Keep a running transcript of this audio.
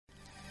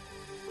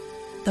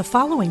The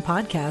following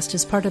podcast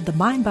is part of the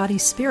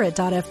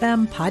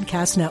MindBodySpirit.fm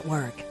podcast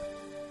network.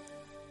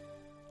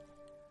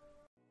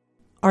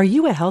 Are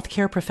you a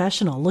healthcare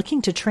professional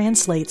looking to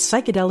translate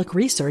psychedelic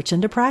research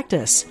into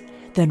practice?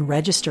 Then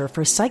register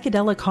for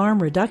Psychedelic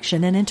Harm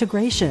Reduction and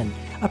Integration,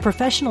 a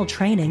professional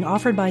training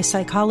offered by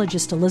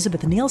psychologist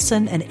Elizabeth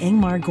Nielsen and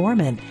Ingmar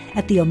Gorman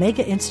at the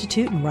Omega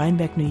Institute in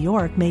Rhinebeck, New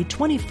York, May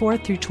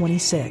 24th through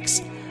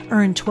 26.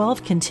 Earn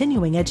 12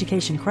 continuing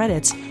education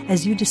credits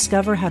as you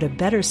discover how to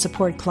better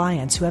support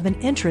clients who have an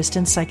interest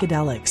in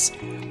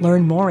psychedelics.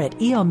 Learn more at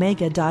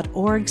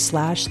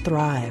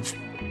eomega.org/thrive.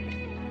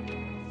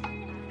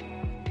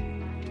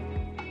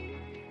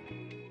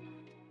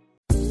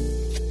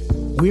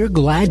 We're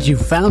glad you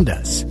found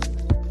us.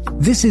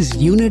 This is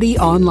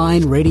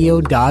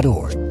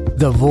UnityOnlineRadio.org,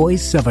 the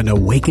voice of an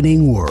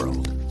awakening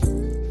world.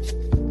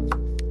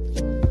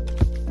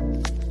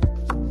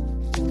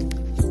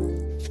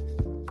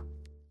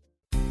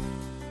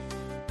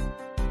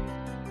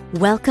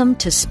 Welcome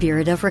to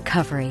Spirit of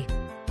Recovery,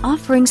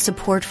 offering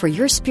support for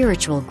your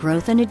spiritual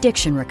growth and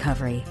addiction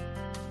recovery.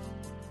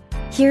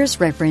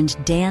 Here's Reverend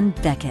Dan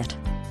Beckett.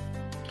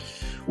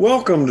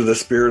 Welcome to the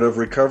Spirit of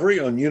Recovery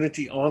on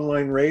Unity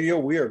Online Radio.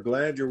 We are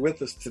glad you're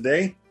with us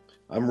today.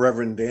 I'm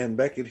Reverend Dan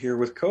Beckett here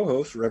with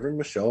co-host Reverend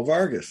Michelle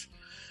Vargas.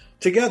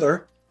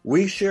 Together,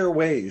 we share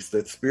ways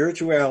that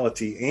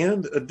spirituality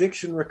and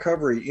addiction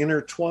recovery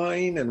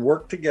intertwine and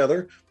work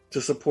together to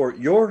support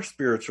your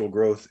spiritual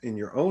growth in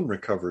your own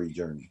recovery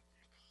journey.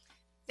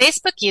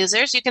 Facebook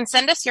users, you can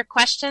send us your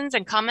questions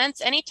and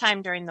comments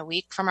anytime during the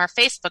week from our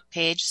Facebook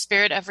page,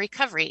 Spirit of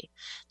Recovery.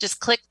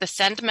 Just click the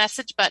Send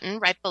Message button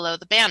right below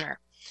the banner.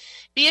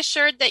 Be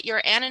assured that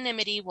your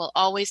anonymity will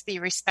always be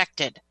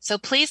respected, so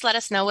please let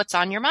us know what's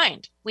on your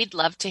mind. We'd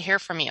love to hear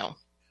from you.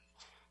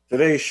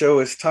 Today's show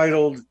is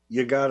titled,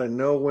 You Gotta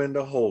Know When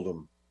to Hold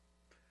 'Em.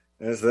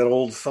 As that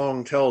old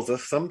song tells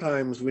us,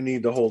 sometimes we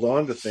need to hold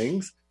on to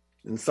things,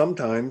 and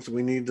sometimes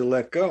we need to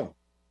let go.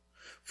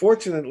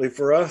 Fortunately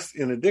for us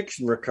in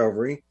addiction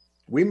recovery,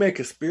 we make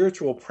a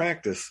spiritual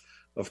practice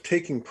of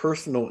taking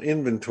personal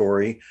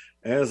inventory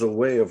as a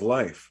way of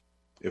life.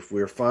 If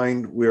we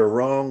find we are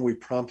wrong, we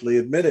promptly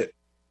admit it.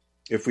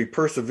 If we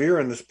persevere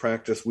in this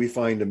practice, we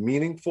find a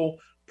meaningful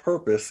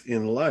purpose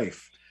in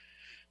life.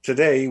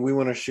 Today, we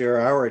want to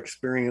share our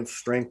experience,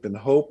 strength, and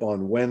hope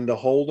on when to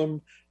hold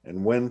them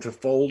and when to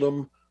fold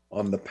them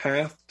on the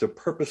path to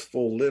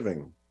purposeful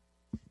living.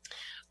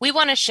 We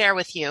want to share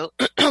with you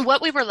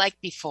what we were like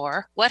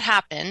before, what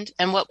happened,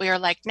 and what we are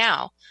like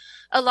now,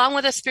 along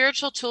with a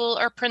spiritual tool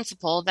or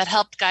principle that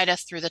helped guide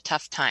us through the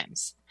tough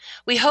times.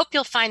 We hope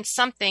you'll find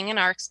something in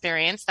our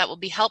experience that will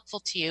be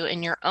helpful to you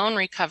in your own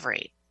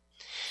recovery.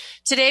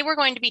 Today, we're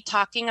going to be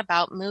talking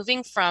about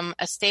moving from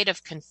a state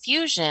of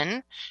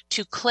confusion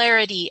to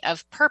clarity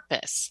of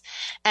purpose,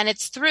 and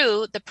it's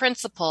through the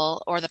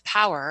principle or the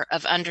power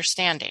of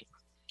understanding.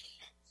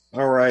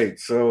 All right,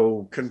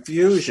 so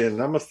confusion.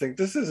 I must think,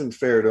 this isn't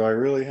fair. Do I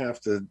really have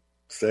to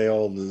say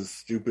all the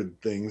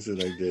stupid things that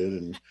I did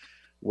and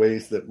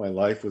ways that my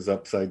life was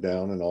upside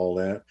down and all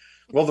that?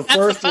 Well, That's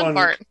the fun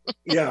part.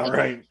 Yeah,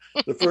 right.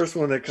 The first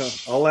one that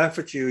comes, I'll laugh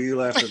at you, you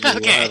laugh at me,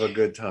 Okay. We'll have a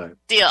good time.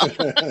 Deal.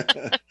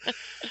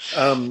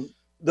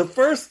 The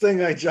first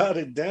thing I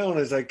jotted down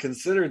as I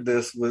considered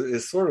this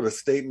is sort of a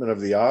statement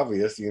of the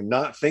obvious. You're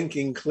not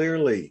thinking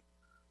clearly,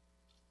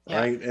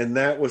 right? And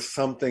that was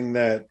something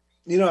that,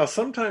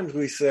 sometimes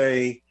we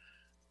say,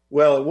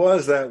 well, it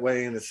was that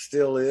way and it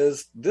still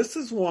is. This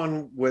is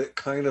one that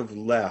kind of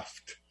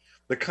left.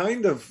 The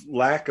kind of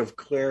lack of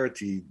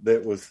clarity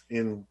that was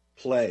in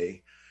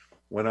play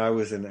when I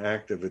was in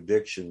active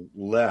addiction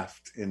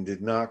left and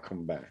did not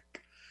come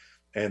back.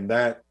 And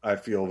that I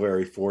feel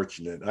very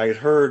fortunate. I had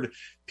heard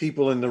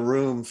people in the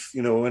rooms,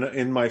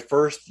 in my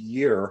first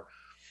year,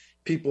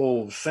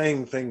 people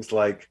saying things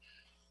like,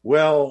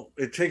 well,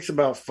 it takes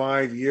about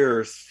 5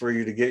 years for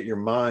you to get your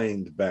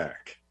mind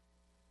back.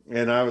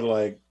 And I was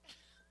like,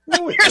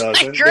 no, it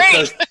doesn't.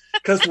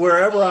 Because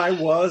wherever I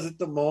was at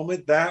the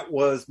moment, that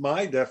was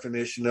my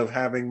definition of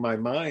having my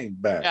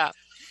mind back. Yeah.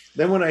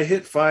 Then when I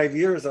hit 5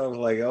 years, I was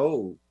like,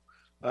 oh,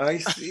 I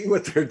see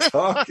what they're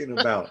talking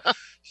about.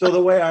 So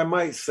the way I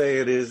might say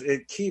it is,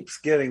 it keeps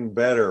getting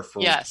better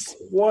for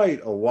quite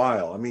a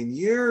while. I mean,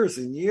 years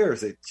and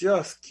years, it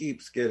just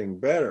keeps getting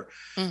better.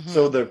 Mm-hmm.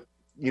 So this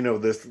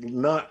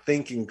not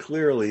thinking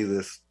clearly,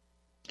 this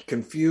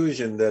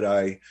confusion that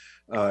I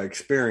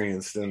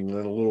experienced, and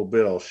in a little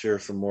bit I'll share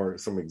some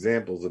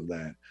examples of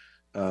that,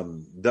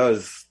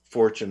 does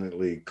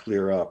fortunately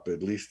clear up,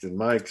 at least in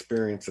my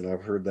experience, and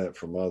I've heard that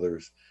from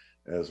others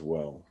as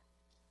well.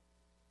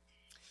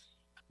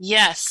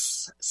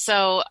 Yes.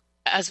 So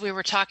as we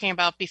were talking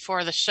about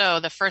before the show,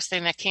 the first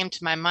thing that came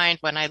to my mind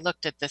when I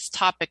looked at this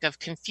topic of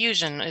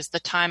confusion is the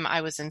time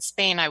I was in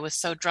Spain. I was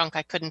so drunk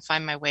I couldn't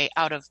find my way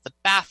out of the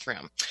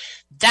bathroom.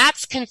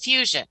 That's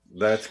confusion.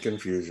 That's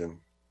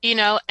confusion.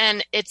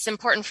 And it's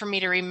important for me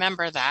to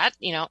remember that,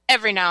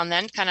 every now and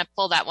then kind of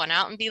pull that one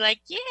out and be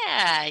like,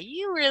 yeah,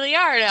 you really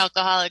are an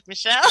alcoholic,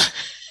 Michelle.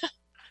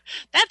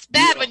 That's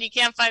bad when you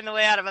can't find the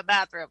way out of a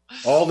bathroom.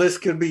 All this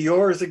could be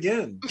yours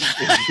again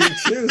if you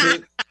choose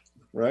it,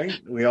 right?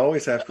 We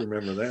always have to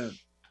remember that.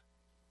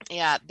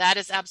 Yeah, that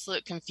is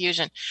absolute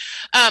confusion.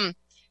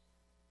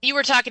 You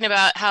were talking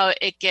about how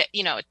it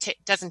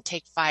doesn't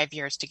take 5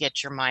 years to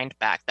get your mind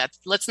back.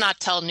 Let's not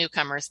tell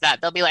newcomers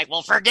that. They'll be like,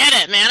 well, forget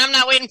it, man. I'm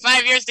not waiting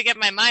 5 years to get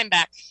my mind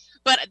back.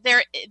 But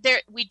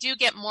we do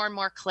get more and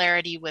more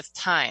clarity with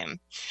time.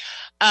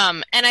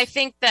 And I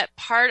think that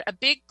a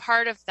big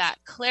part of that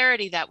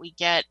clarity that we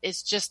get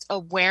is just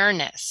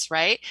awareness,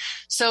 right?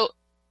 So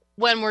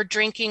when we're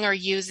drinking or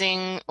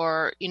using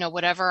or,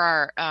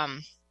 whatever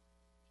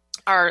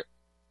our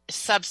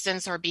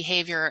substance or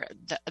behavior,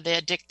 the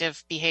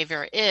addictive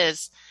behavior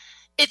is,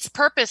 its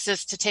purpose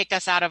is to take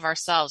us out of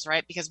ourselves,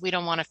 right? Because we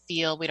don't want to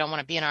feel, we don't want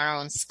to be in our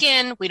own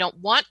skin. We don't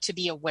want to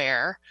be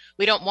aware.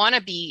 We don't want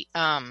to be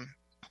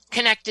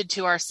connected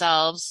to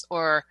ourselves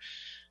or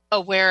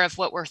aware of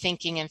what we're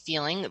thinking and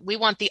feeling. We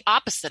want the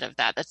opposite of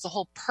that. That's the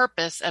whole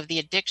purpose of the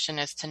addiction,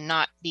 is to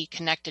not be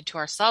connected to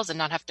ourselves and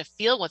not have to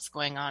feel what's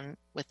going on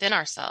within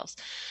ourselves.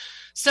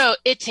 So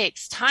it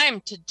takes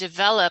time to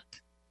develop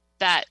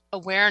that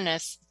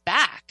awareness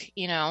back,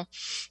 and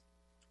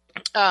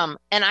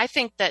I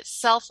think that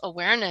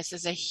self-awareness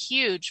is a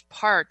huge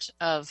part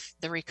of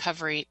the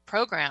recovery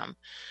program,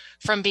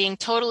 from being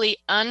totally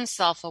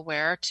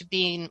unself-aware to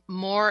being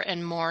more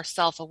and more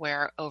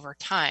self-aware over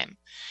time.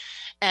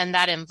 And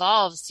that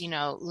involves,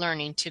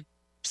 learning to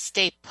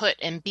stay put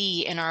and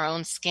be in our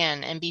own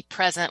skin and be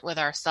present with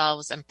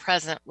ourselves and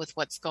present with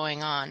what's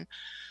going on.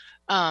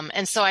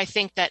 And so I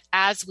think that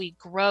as we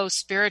grow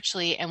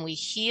spiritually and we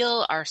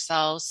heal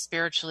ourselves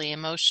spiritually,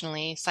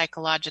 emotionally,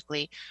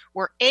 psychologically,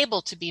 we're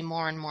able to be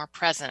more and more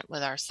present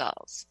with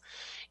ourselves,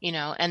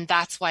 and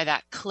that's why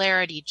that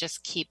clarity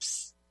just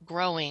keeps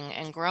growing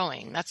and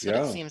growing. That's what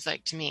it seems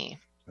like to me.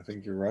 I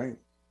think you're right.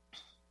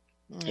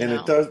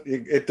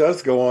 It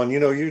does go on.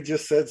 You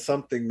just said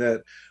something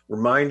that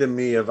reminded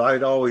me of, I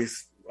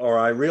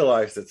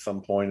realized at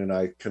some point, and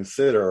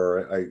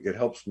it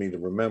helps me to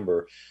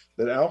remember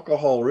that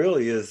alcohol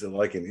really is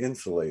like an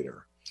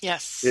insulator.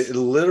 Yes. It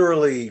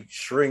literally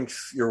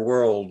shrinks your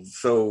world.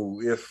 So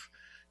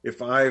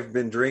if I've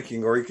been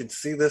drinking, or you can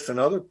see this in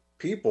other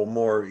people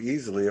more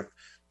easily,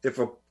 if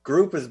a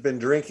group has been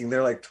drinking,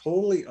 they're like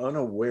totally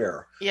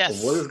unaware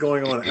of what is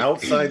going on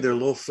outside their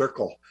little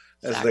circle.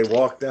 Exactly. As they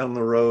walk down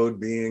the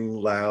road being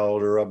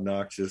loud or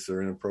obnoxious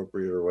or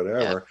inappropriate or whatever.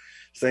 Yeah.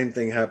 Same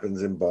thing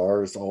happens in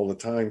bars all the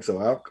time.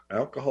 So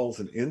alcohol is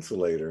an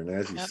insulator. And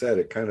as you said,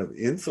 it kind of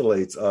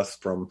insulates us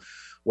from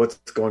what's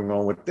going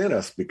on within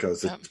us,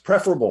 because it's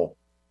preferable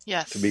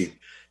to be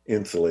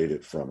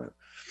insulated from it.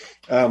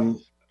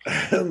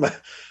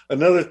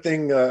 Another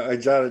thing I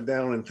jotted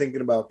down in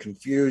thinking about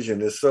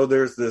confusion is, so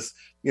there's this,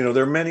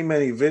 there are many,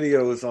 many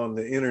videos on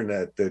the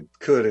internet that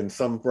could, and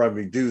some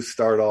probably do,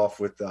 start off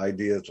with the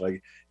ideas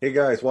like, hey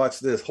guys, watch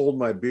this, hold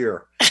my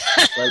beer.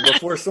 Like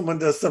before someone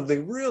does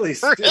something really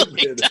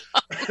stupid,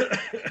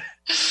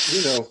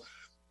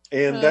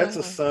 and that's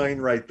a sign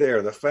right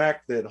there. The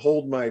fact that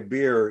hold my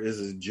beer is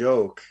a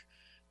joke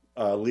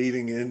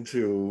leading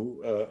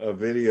into a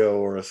video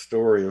or a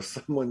story of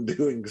someone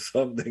doing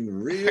something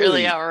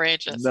really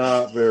outrageous,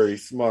 not very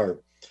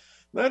smart,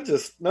 not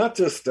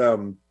just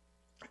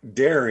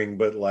daring,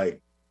 but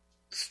like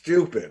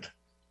stupid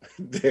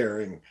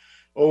daring,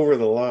 over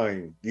the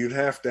line. You'd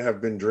have to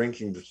have been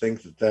drinking to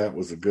think that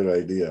was a good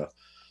idea.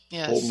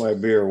 Yes. Hold my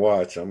beer,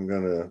 watch, I'm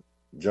gonna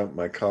jump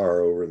my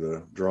car over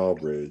the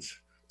drawbridge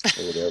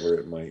or whatever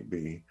it might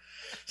be.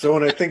 So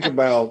when I think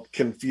about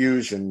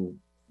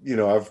confusion,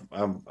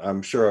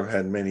 I'm sure I've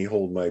had many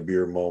hold my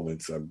beer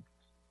moments. I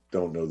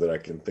don't know that I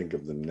can think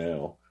of them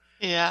now.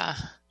 Yeah.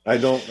 I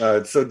don't.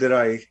 So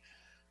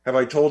have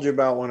I told you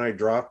about when I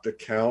dropped a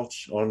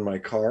couch on my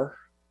car?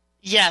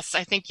 Yes,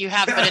 I think you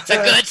have, but it's a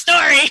good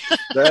story.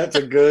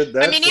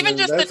 Even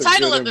just the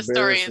title of the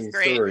story is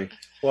great. Story.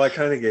 Well, I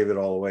kind of gave it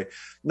all away.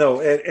 No,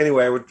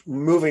 anyway, I was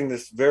moving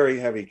this very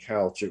heavy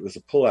couch. It was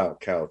a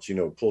pull-out couch,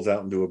 it pulls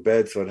out into a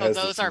bed, so it has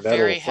this metal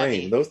frame.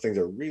 Heavy. Those things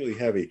are really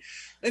heavy.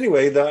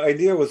 Anyway, the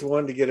idea was,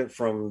 one, to get it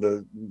from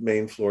the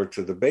main floor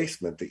to the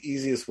basement. The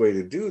easiest way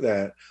to do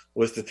that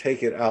was to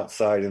take it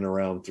outside and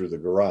around through the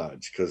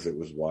garage, because it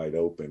was wide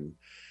open.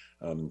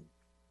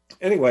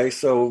 Anyway,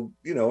 so,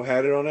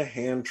 had it on a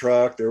hand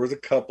truck. There was a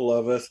couple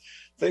of us.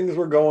 Things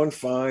were going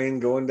fine,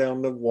 going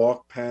down the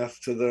walk path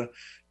to the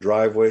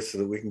driveway so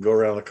that we can go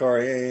around the car,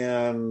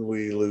 and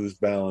we lose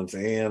balance,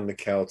 and the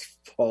couch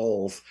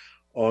falls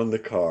on the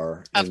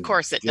car. Of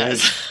course it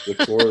does. The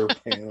quarter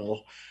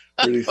panel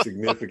pretty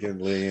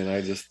significantly, and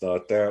I just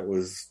thought that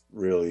was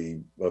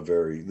really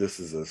this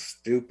is a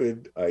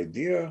stupid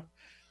idea.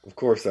 Of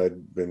course,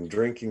 I'd been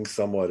drinking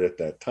somewhat at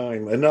that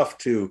time, enough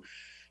to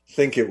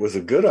think it was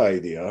a good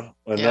idea.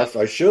 Enough,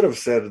 I should have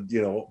said,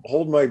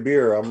 hold my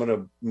beer, I'm going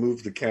to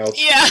move the couch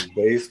to the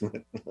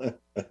basement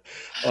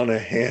on a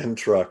hand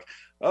truck.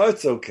 Oh,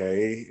 it's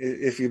okay.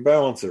 If you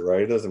balance it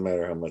right, it doesn't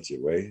matter how much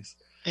it weighs.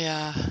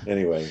 Yeah.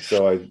 Anyway,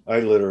 so I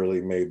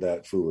literally made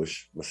that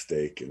foolish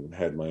mistake and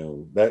had my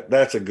own.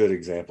 That's a good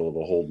example of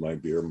a hold my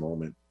beer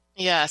moment.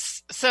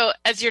 Yes. So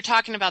as you're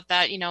talking about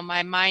that,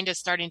 my mind is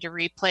starting to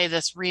replay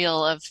this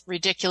reel of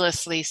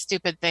ridiculously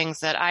stupid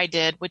things that I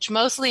did, which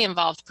mostly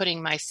involved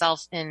putting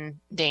myself in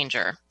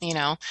danger.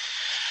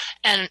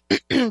 And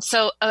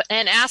so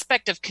an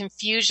aspect of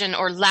confusion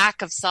or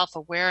lack of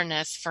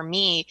self-awareness for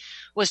me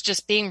was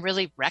just being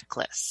really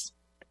reckless.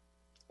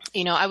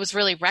 I was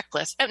really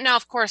reckless. And now,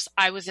 of course,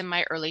 I was in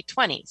my early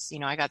 20s.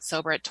 I got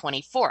sober at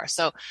 24.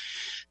 So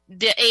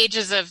the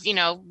ages of,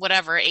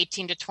 whatever,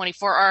 18 to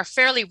 24 are a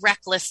fairly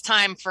reckless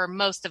time for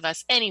most of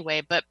us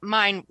anyway, but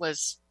mine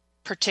was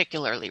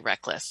particularly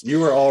reckless.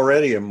 You were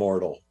already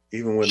immortal,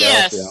 even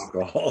without the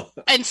alcohol.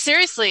 And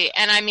seriously,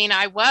 and I mean,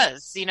 I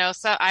was,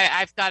 so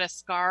I've got a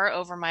scar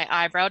over my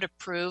eyebrow to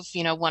prove,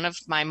 one of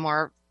my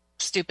more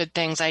stupid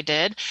things I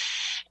did.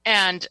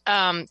 And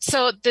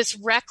so this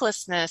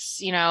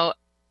recklessness,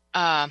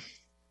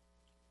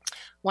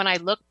 when I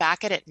look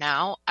back at it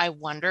now, I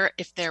wonder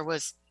if there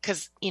was,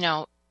 because,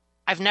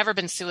 I've never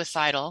been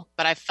suicidal,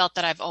 but I've felt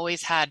that I've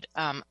always had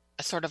a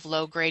sort of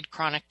low-grade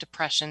chronic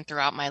depression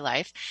throughout my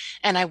life.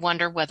 And I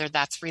wonder whether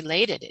that's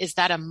related. Is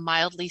that a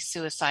mildly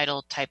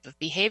suicidal type of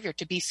behavior,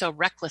 to be so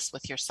reckless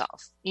with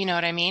yourself? You know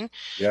what I mean?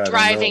 Yeah,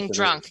 driving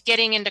drunk,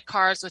 getting into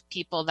cars with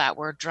people that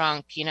were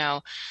drunk,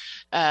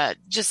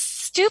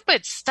 just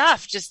stupid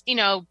stuff, just,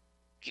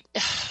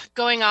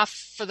 going off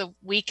for the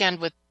weekend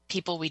with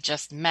people we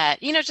just met,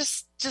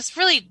 just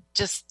really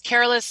just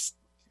careless,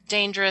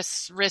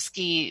 dangerous,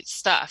 risky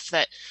stuff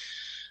that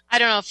I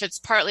don't know if it's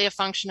partly a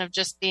function of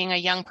just being a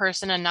young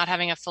person and not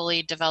having a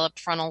fully developed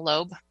frontal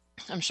lobe.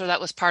 I'm sure that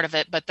was part of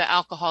it, but the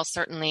alcohol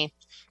certainly,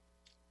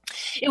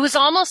 it was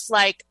almost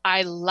like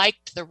I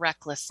liked the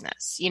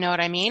recklessness. You know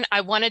what I mean?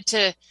 I wanted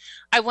to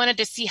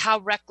see how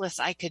reckless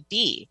I could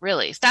be,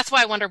 really. That's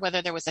why I wonder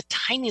whether there was a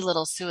tiny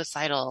little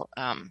suicidal,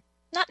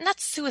 not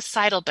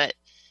suicidal, but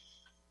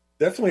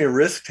definitely a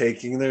risk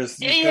taking. There's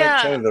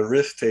kind of the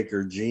risk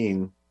taker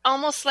gene.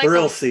 Almost like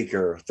thrill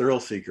seeker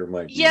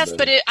might be. Yes,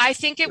 but I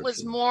think it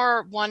was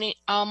more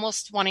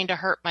almost wanting to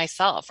hurt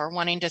myself, or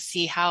wanting to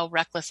see how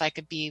reckless I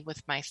could be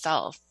with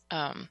myself.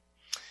 I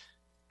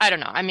don't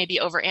know. I may be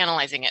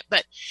overanalyzing it,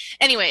 but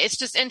anyway, it's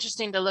just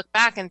interesting to look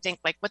back and think,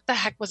 like, what the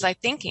heck was I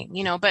thinking?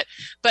 But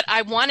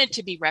I wanted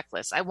to be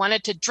reckless. I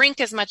wanted to drink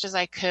as much as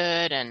I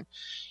could, and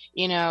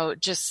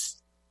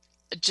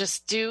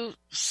just do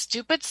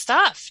stupid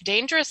stuff,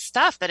 dangerous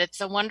stuff that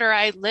it's a wonder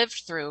I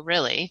lived through,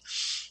 really.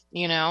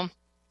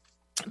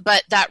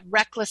 But that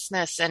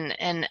recklessness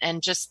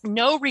and just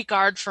no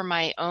regard for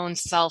my own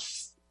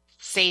self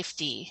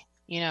safety,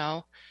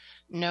 no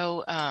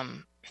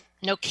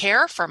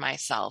care for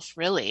myself,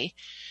 really,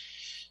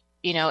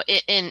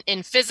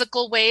 in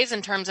physical ways,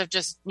 in terms of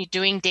just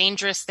doing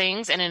dangerous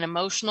things, and in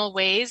emotional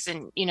ways,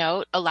 and,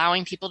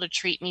 allowing people to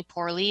treat me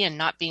poorly and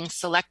not being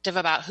selective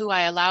about who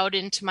I allowed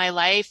into my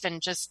life.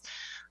 And just,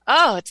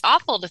 it's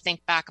awful to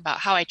think back about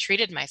how I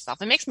treated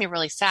myself. It makes me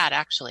really sad,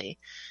 actually,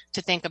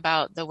 to think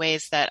about the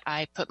ways that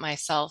I put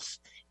myself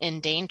in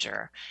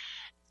danger.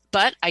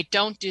 But I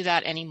don't do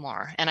that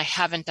anymore, and I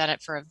haven't done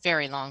it for a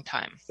very long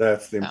time.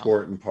 That's the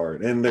important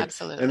part. And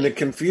absolutely. And the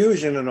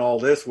confusion in all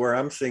this, where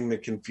I'm seeing the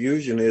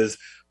confusion, is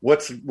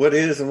what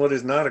is and what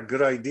is not a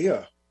good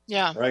idea.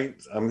 Yeah. Right.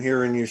 I'm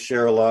hearing you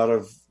share a lot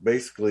of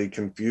basically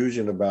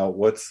confusion about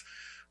what's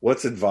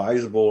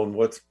advisable and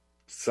what's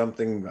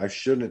something I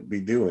shouldn't be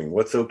doing,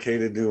 what's okay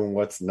to do and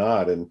what's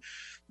not. And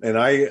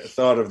I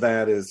thought of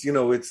that as,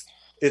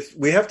 it's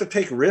we have to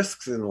take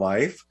risks in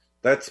life.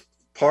 That's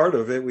part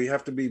of it. We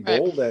have to be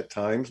bold at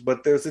times,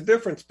 but there's a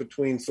difference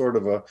between sort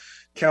of a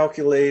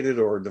calculated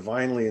or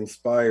divinely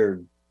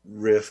inspired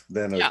risk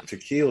than a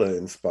tequila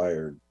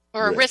inspired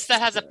or a risk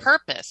that has a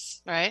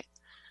purpose, right?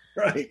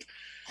 Right.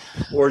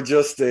 Or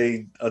just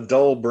a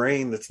dull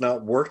brain that's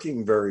not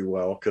working very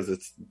well because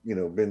it's,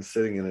 been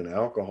sitting in an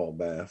alcohol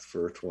bath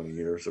for 20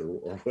 years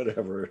or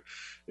whatever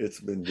it's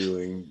been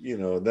doing.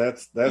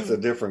 That's a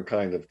different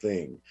kind of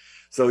thing.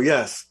 So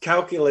yes,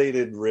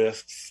 calculated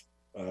risks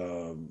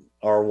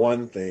are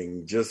one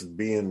thing. Just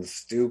being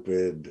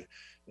stupid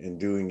and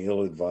doing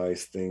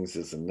ill-advised things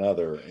is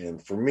another.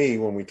 And for me,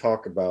 when we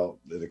talk about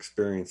the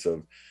experience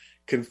of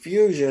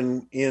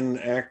confusion in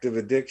active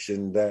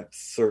addiction, that's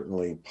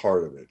certainly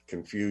part of it.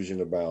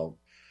 Confusion about,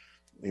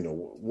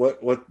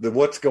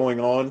 what's going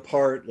on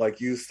part, like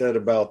you said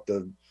about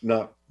the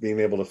not being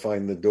able to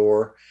find the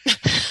door.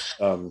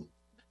 Isn't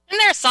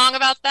there a song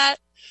about that?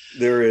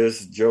 There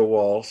is. Joe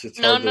Walsh. It's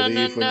hard to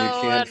leave when you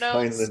can't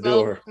find the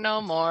door.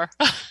 No more.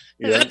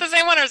 Is that the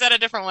same one, or is that a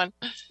different one?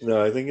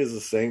 No, I think it's the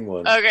same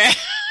one. Okay.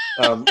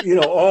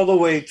 All the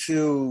way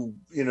to,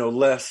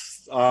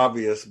 less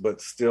obvious,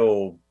 but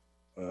still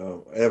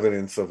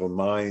evidence of a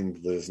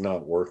mind that is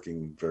not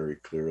working very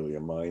clearly, a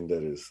mind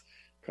that is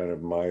kind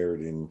of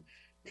mired in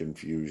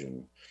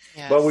confusion.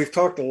 Yes. But we've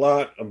talked a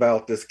lot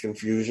about this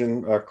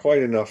confusion,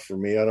 quite enough for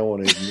me. I don't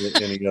want to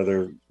admit any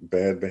other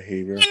bad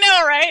behavior. You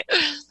know, right?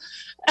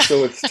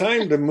 So it's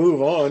time to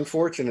move on,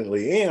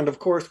 fortunately. And of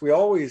course, we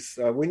always,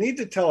 we need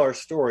to tell our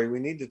story. We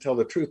need to tell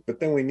the truth, but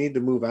then we need to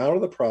move out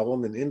of the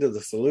problem and into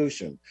the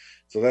solution.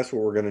 So that's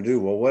what we're going to do.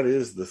 Well, what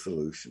is the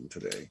solution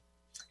today?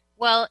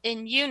 Well,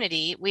 in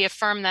Unity, we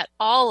affirm that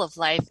all of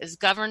life is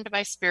governed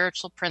by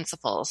spiritual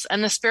principles.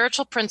 And the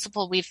spiritual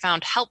principle we've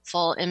found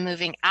helpful in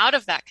moving out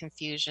of that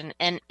confusion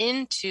and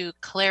into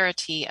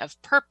clarity of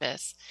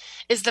purpose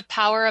is the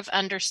power of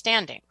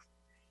understanding.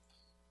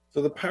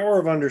 So the power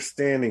of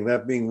understanding,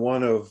 that being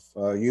one of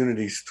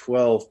Unity's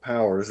 12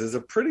 powers, is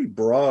a pretty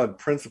broad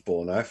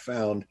principle. And I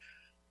found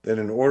that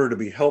in order to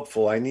be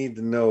helpful, I need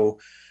to know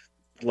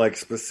like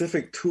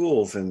specific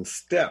tools and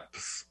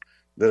steps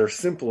that are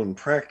simple and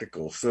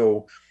practical.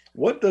 So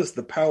what does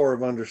the power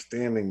of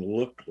understanding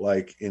look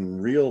like in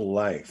real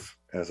life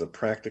as a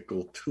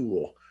practical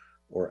tool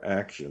or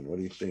action? What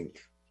do you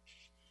think?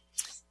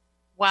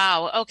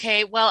 Wow.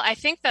 Okay. Well, I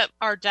think that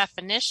our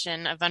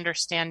definition of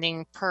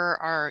understanding per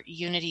our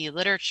Unity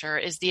literature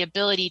is the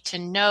ability to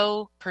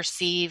know,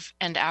 perceive,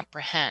 and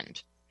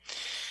apprehend.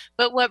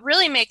 But what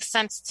really makes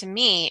sense to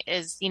me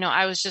is,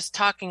 I was just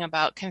talking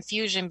about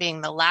confusion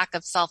being the lack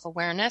of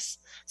self-awareness.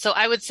 So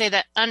I would say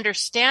that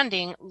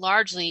understanding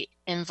largely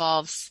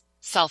involves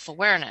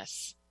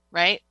self-awareness,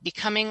 right?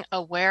 Becoming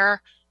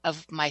aware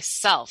of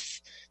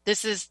myself.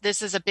 This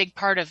is a big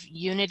part of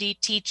Unity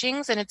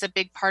teachings, and it's a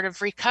big part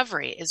of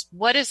recovery, is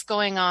what is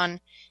going on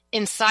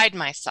inside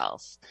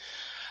myself.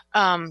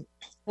 What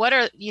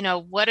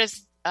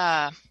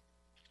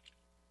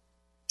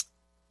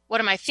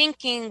am I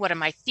thinking? What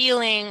am I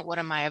feeling? What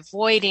am I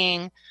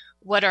avoiding?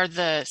 What are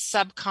the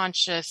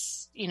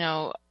subconscious,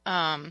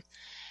 things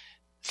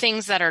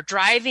that are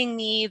driving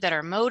me, that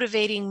are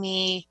motivating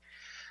me?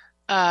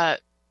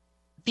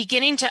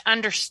 Beginning to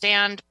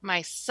understand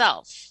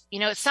myself.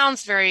 It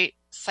sounds very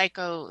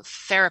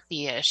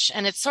psychotherapy-ish,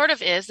 and it sort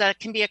of is. That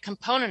can be a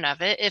component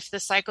of it if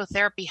the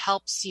psychotherapy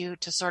helps you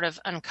to sort of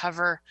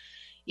uncover,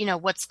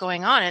 what's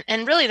going on.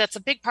 And really, that's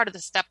a big part of the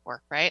step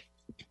work, right?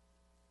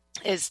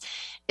 Is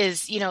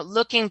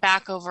looking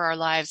back over our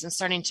lives and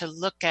starting to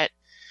look at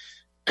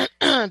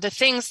the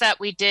things that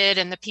we did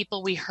and the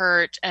people we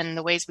hurt and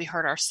the ways we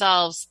hurt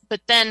ourselves, but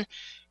then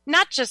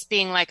not just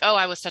being like, oh,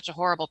 I was such a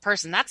horrible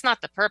person. That's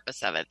not the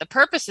purpose of it. The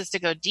purpose is to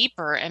go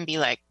deeper and be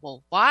like,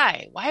 well,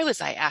 why? Why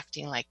was I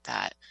acting like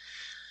that?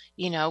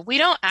 We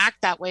don't act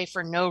that way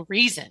for no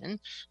reason.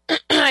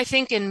 I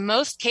think in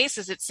most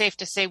cases, it's safe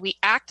to say we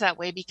act that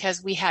way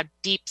because we had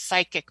deep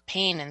psychic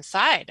pain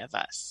inside of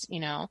us,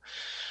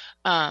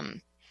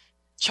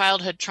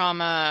 childhood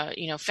trauma,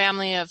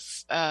 family of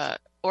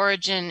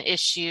origin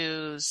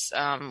issues,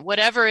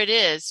 whatever it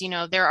is,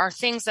 there are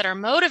things that are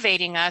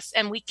motivating us,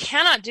 and we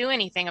cannot do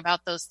anything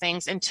about those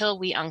things until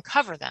we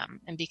uncover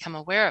them and become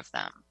aware of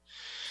them.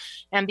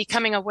 And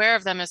becoming aware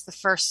of them is the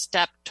first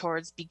step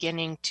towards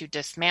beginning to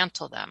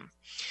dismantle them.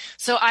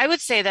 So I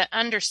would say that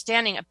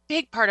understanding, a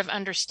big part of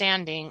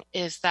understanding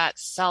is that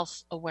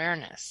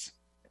self-awareness.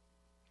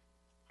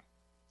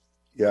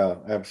 Yeah,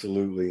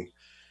 absolutely.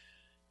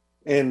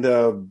 And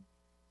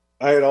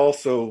I had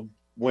also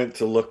went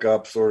to look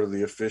up sort of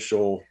the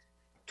official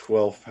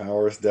 12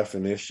 powers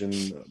definition,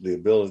 the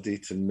ability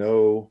to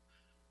know,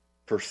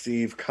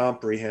 perceive,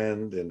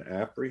 comprehend, and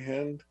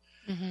apprehend.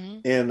 Mm-hmm.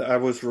 And I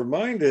was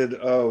reminded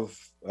of,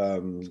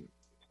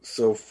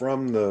 so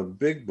from the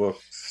big book,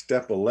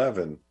 Step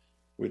 11,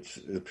 which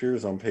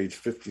appears on page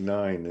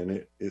 59,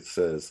 and it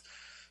says,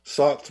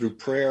 sought through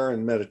prayer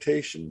and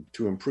meditation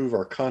to improve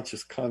our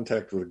conscious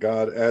contact with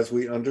God as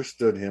we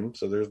understood him.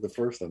 So there's the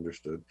first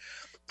understood.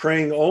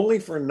 Praying only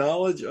for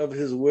knowledge of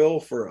his will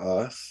for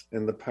us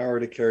and the power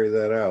to carry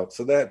that out.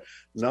 So that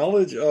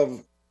knowledge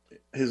of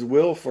his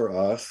will for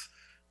us,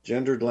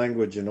 gendered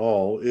language and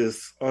all,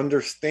 is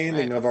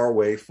understanding right. of our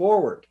way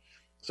forward.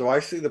 So I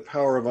see the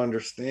power of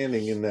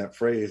understanding in that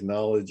phrase,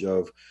 knowledge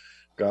of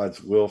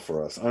God's will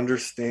for us,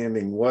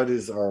 understanding what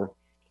is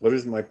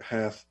my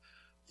path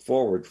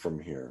forward from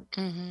here.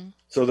 Mm-hmm.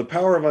 So the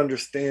power of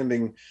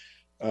understanding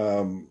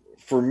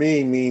for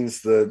me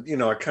means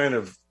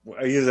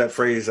I use that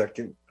phrase, I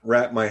can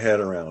wrap my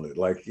head around it.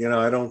 Like,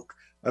 I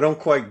don't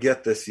quite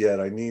get this yet.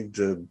 I need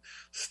to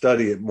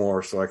study it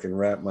more so I can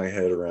wrap my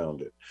head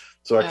around it.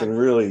 So I can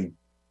really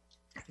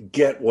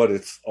get what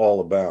it's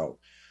all about.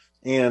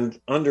 And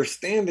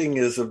understanding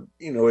is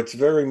it's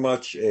very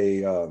much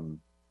a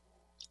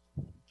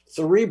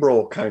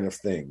cerebral kind of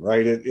thing,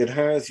 right? It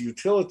has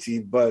utility,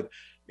 but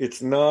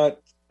it's not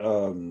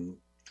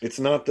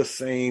the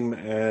same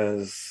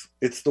as,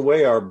 it's the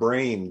way our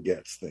brain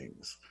gets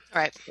things.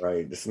 Right.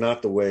 It's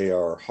not the way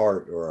our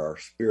heart or our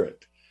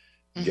spirit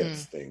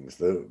gets things.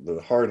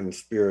 The heart and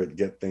spirit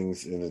get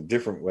things in a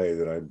different way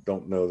that I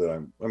don't know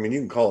that you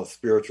can call it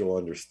spiritual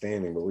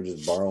understanding, but we're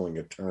just borrowing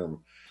a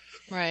term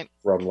right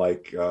from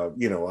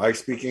I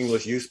speak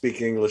English, you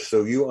speak English,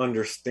 so you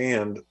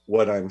understand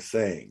what I'm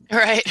saying.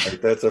 Right.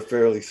 That's a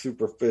fairly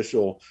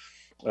superficial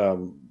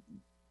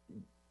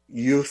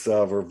use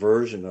of or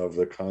version of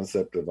the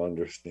concept of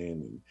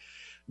understanding.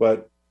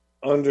 But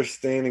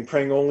understanding,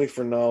 praying only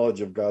for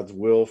knowledge of God's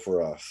will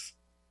for us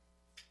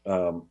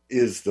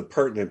is the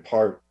pertinent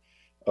part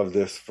of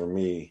this for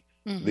me.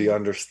 Mm-hmm. The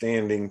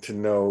understanding to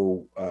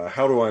know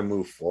how do I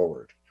move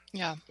forward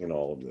in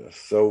all of this.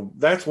 So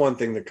that's one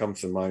thing that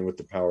comes to mind with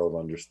the power of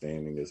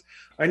understanding is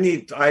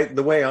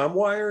the way I'm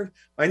wired,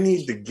 I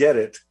need to get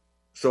it.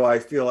 So I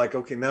feel like,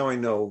 okay, now I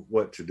know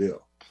what to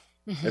do.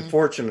 Mm-hmm. And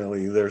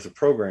fortunately, there's a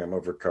program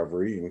of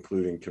recovery,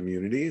 including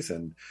communities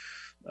and,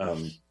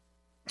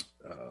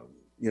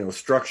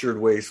 structured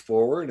ways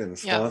forward and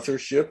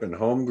sponsorship and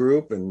home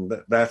group. And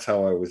that's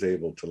how I was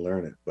able to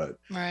learn it. But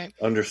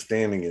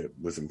understanding it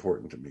was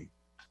important to me.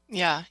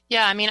 Yeah.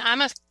 Yeah. I mean,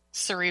 I'm a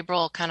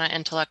cerebral kind of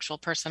intellectual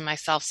person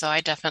myself, so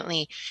I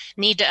definitely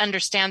need to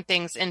understand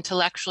things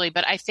intellectually,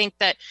 but I think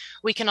that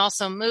we can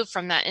also move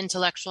from that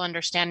intellectual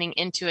understanding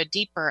into a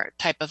deeper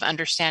type of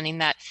understanding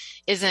that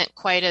isn't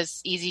quite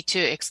as easy to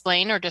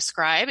explain or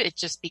describe. It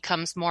just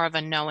becomes more of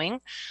a knowing.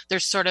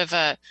 There's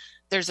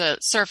a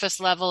surface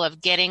level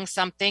of getting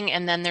something,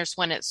 and then there's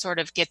when it sort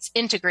of gets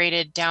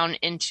integrated down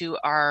into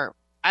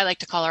I like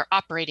to call our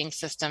operating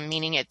system,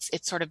 meaning it's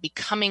sort of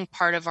becoming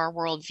part of our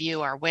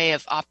worldview, our way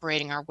of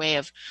operating, our way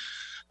of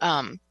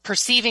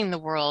perceiving the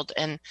world,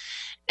 and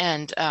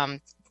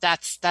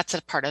that's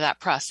a part of that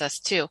process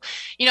too.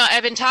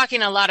 I've been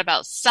talking a lot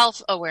about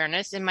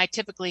self-awareness in my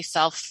typically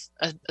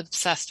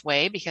self-obsessed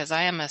way, because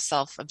I am a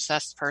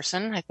self-obsessed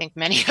person. I think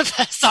many of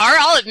us are.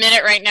 I'll admit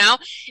it right now.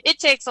 It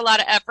takes a lot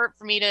of effort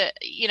for me to,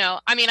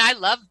 I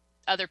love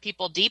other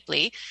people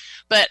deeply,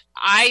 but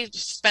I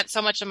spent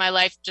so much of my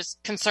life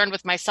just concerned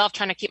with myself,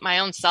 trying to keep my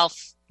own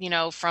self,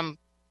 from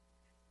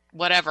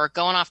whatever,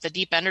 going off the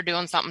deep end or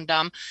doing something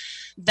dumb,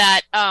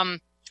 that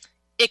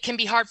it can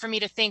be hard for me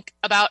to think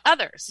about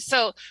others.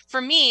 So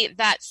for me,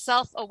 that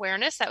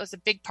self-awareness, that was a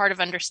big part of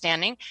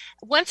understanding.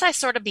 Once I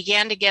sort of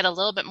began to get a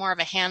little bit more of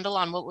a handle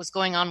on what was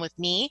going on with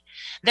me,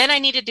 then I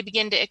needed to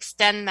begin to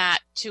extend that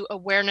to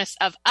awareness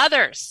of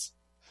others,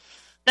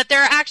 that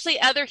there are actually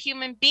other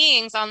human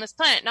beings on this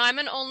planet. Now, I'm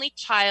an only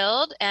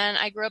child, and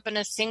I grew up in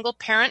a single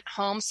parent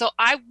home, so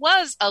I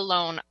was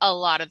alone a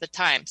lot of the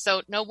time.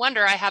 So no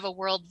wonder I have a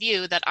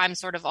worldview that I'm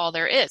sort of all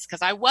there is,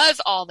 because I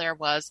was all there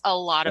was a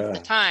lot of the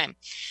time.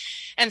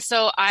 And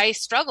so I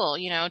struggle,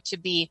 to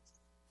be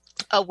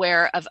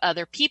aware of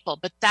other people.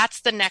 But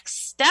that's the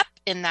next step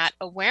in that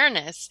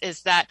awareness,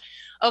 is that,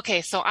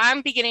 okay, so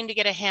I'm beginning to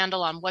get a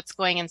handle on what's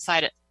going on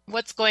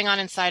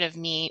inside of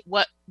me,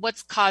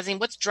 what's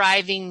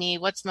driving me,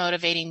 what's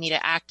motivating me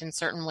to act in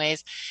certain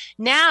ways.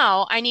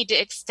 Now I need to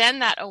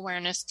extend that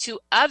awareness to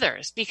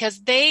others,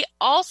 because they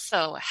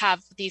also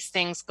have these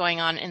things going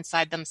on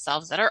inside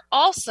themselves that are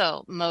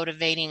also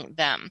motivating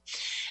them.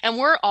 And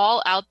we're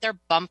all out there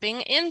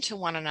bumping into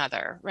one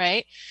another,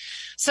 right?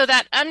 So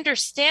that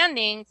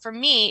understanding for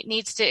me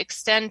needs to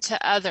extend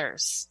to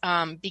others,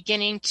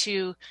 beginning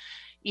to,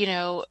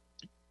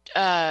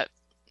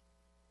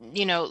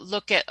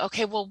 look at,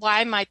 okay, well,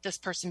 why might this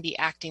person be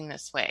acting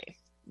this way?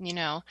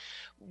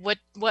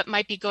 What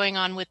might be going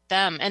on with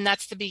them? And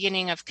that's the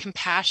beginning of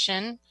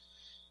compassion.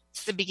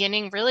 It's the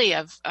beginning really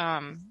of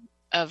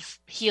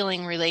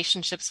healing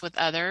relationships with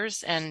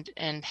others, and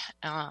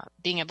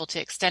being able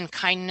to extend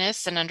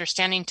kindness and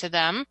understanding to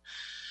them.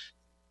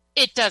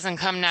 It doesn't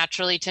come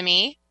naturally to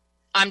me.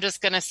 I'm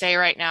just going to say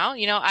right now,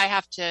 I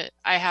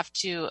have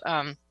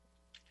to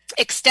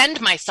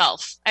extend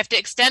myself. I have to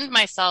extend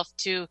myself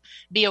to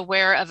be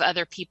aware of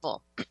other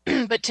people.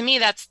 But to me,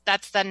 that's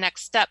the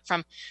next step,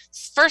 from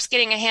first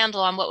getting a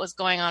handle on what was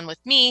going on with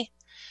me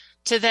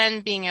to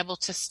then being able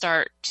to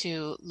start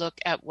to look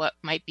at what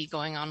might be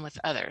going on with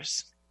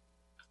others.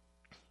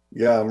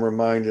 Yeah, I'm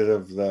reminded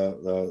of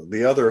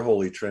the other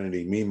Holy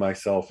Trinity, me,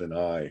 myself, and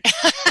I.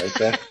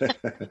 Right?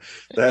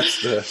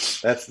 That's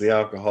the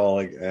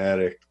alcoholic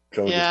addict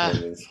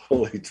codependence,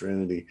 Holy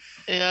Trinity.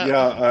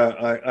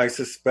 I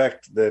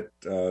suspect that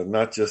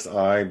not just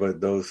I,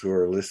 but those who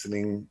are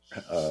listening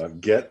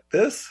get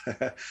this.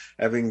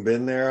 Having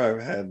been there,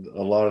 I've had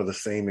a lot of the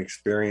same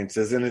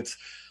experiences, and it's,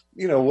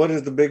 what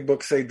does the big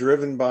book say?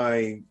 Driven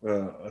by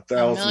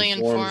 1,000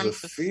 forms of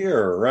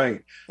fear,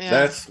 right?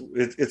 Yeah.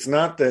 It's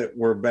not that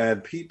we're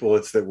bad people;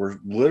 it's that we're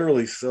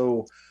literally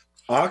so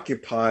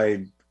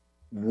occupied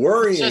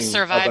worrying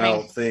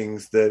about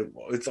things that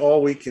it's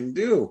all we can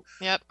do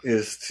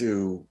is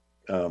to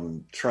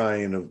try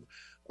and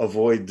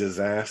avoid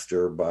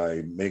disaster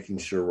by making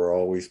sure we're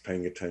always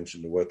paying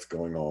attention to what's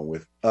going on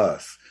with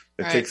us.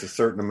 It takes a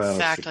certain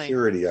amount of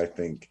security, I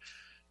think,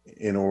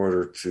 in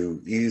order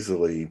to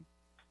easily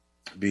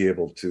be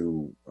able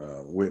to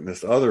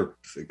witness other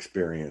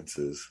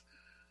experiences.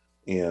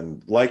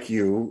 And like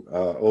you,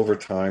 over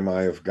time,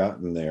 I have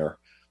gotten there,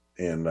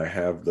 and I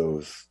have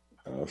those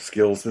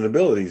skills and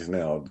abilities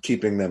now.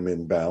 Keeping them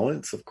in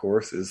balance, of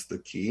course, is the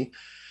key.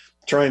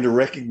 Trying to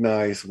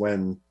recognize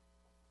when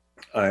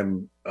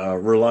I'm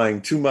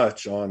relying too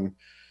much on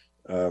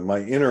my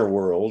inner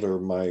world, or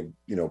my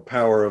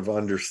power of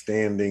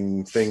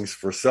understanding things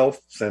for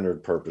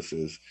self-centered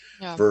purposes,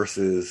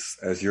 versus,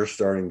 as you're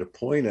starting to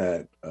point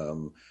at,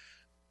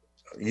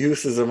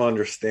 uses of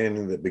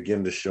understanding that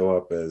begin to show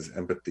up as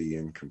empathy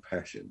and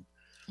compassion,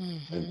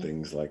 and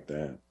things like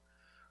that.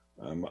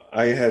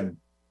 I had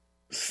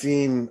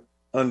seen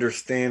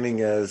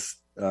understanding as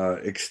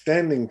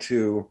extending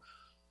to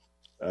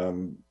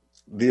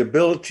the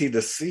ability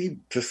to see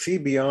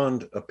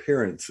beyond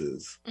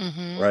appearances,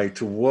 right?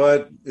 To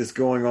what is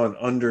going on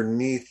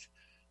underneath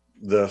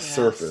the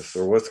surface,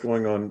 or what's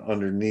going on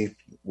underneath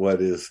what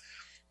is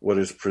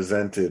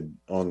presented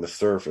on the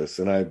surface.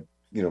 And I,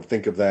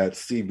 think of that,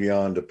 see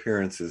beyond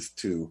appearances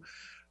to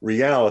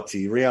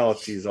reality.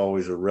 Reality is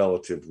always a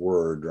relative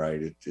word,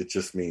 right? It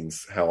just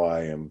means how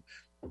I am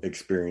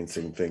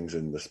experiencing things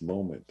in this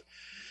moment.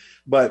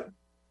 But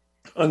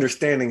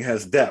understanding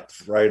has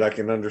depth, right? I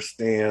can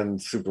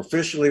understand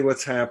superficially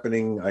what's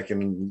happening. I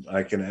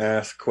can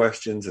ask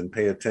questions and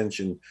pay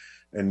attention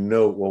and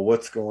note, well,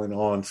 what's going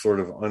on sort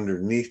of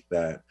underneath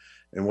that,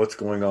 and what's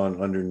going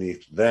on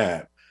underneath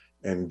that,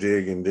 and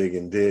dig and dig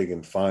and dig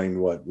and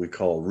find what we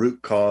call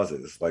root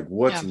causes, like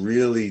what's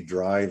really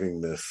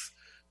driving this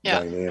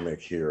dynamic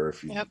here.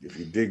 If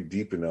you dig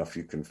deep enough,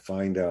 you can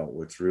find out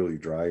what's really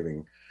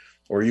driving,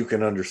 or you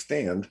can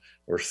understand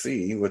or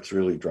see what's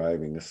really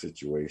driving the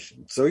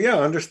situation. So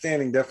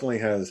understanding definitely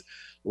has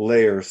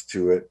layers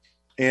to it.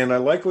 And I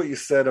like what you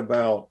said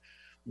about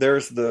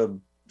there's the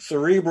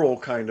cerebral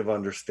kind of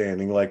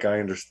understanding, like I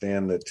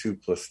understand that 2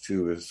 +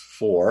 2 is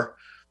 4,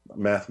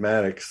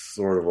 mathematics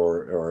sort of,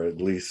 or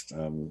at least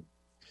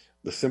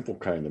the simple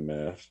kind of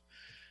math,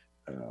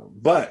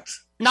 but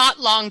not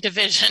long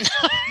division.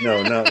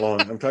 No, not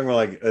long. I'm talking about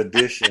like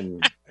addition,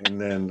 and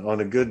then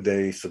on a good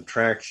day,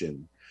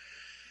 subtraction.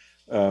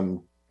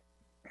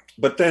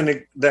 But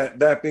then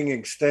that being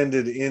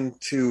extended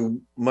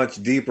into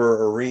much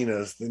deeper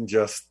arenas than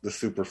just the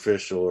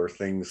superficial, or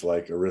things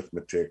like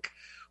arithmetic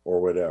or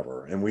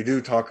whatever. And we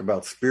do talk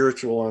about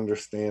spiritual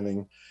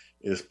understanding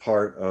is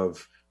part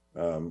of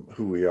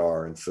who we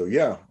are. And so,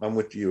 I'm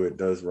with you. It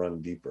does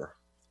run deeper.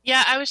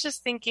 Yeah, I was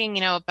just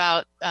thinking,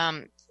 about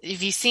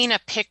have you seen a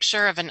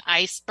picture of an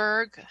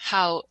iceberg?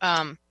 How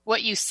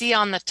what you see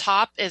on the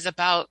top is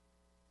about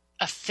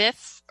a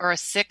fifth or a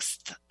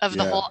sixth of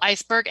the whole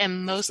iceberg,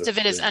 and most of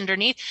it is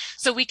underneath.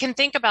 So we can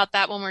think about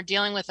that when we're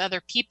dealing with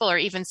other people or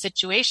even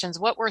situations.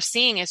 What we're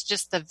seeing is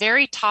just the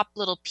very top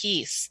little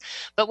piece,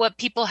 but what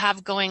people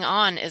have going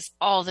on is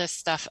all this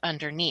stuff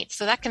underneath.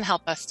 So that can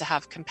help us to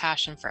have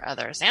compassion for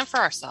others and for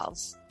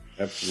ourselves.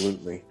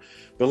 Absolutely.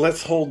 But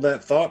let's hold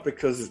that thought,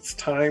 because it's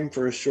time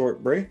for a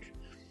short break.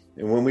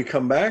 And when we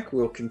come back,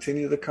 we'll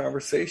continue the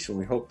conversation.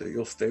 We hope that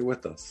you'll stay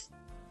with us.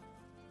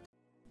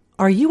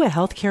 Are you a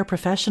healthcare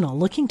professional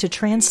looking to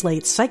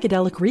translate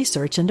psychedelic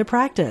research into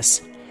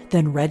practice?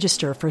 Then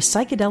register for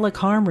Psychedelic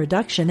Harm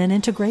Reduction and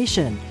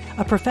Integration,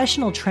 a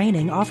professional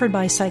training offered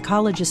by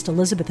psychologist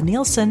Elizabeth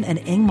Nielsen and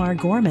Ingmar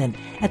Gorman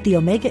at the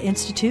Omega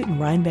Institute in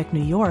Rhinebeck,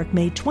 New York,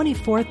 May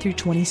 24th through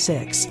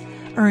 26.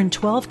 Earn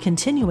 12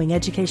 continuing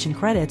education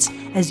credits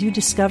as you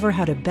discover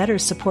how to better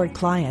support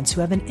clients who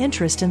have an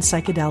interest in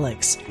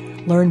psychedelics.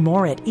 Learn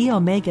more at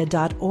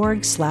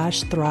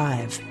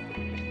eomega.org/thrive.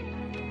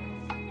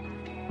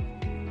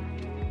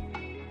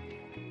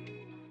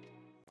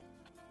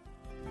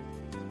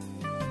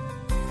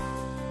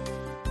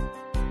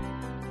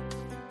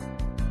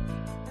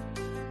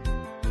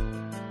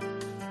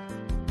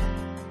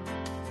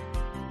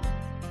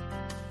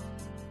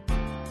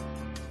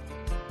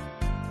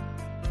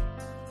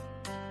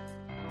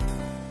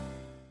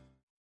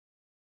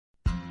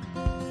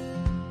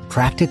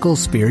 Practical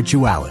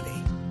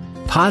spirituality,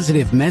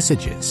 positive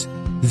messages.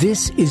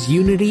 This is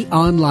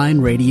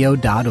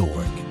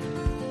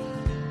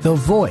UnityOnlineRadio.org, the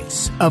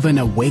voice of an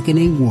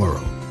awakening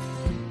world.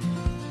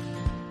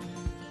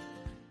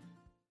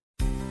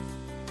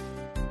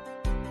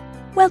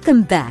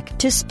 Welcome back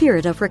to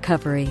Spirit of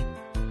Recovery.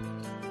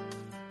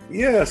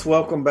 Yes,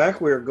 welcome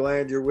back. We're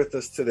glad you're with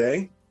us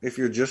today. If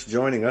you're just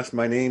joining us,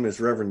 my name is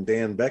Reverend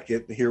Dan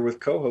Beckett, here with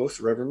co-host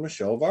Reverend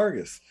Michelle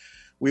Vargas.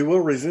 We will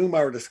resume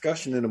our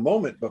discussion in a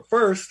moment, but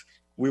first,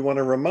 we want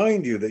to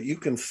remind you that you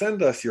can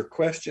send us your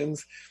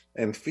questions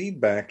and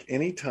feedback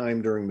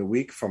anytime during the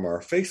week from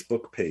our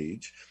Facebook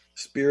page,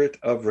 Spirit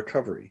of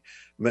Recovery.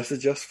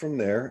 Message us from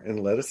there and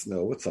let us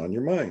know what's on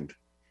your mind.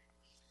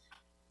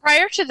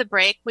 Prior to the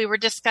break, we were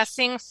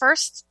discussing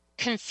first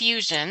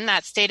confusion,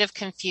 that state of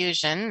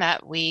confusion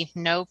that we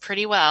know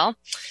pretty well.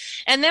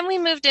 And then we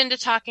moved into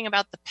talking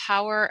about the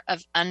power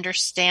of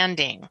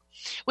understanding,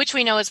 which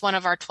we know is one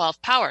of our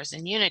 12 powers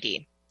in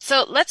Unity.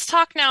 So let's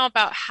talk now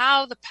about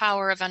how the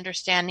power of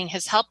understanding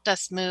has helped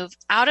us move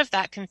out of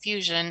that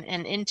confusion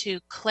and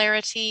into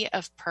clarity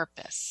of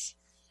purpose.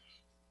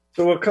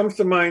 So what comes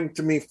to mind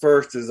to me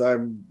first is I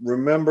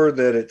remember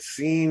that it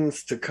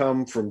seems to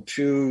come from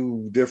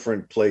two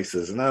different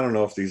places. And I don't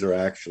know if these are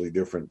actually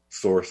different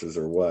sources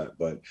or what,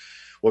 but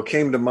what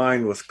came to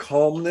mind was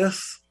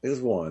calmness is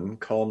one,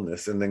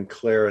 calmness, and then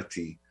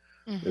clarity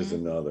is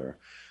another.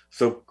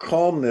 So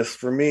calmness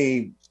for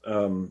me,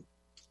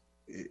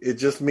 it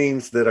just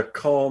means that a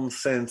calm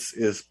sense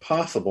is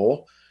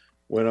possible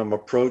when I'm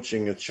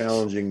approaching a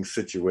challenging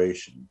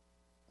situation.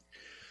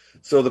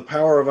 So the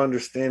power of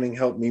understanding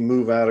helped me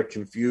move out of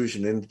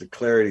confusion into the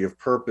clarity of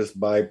purpose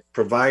by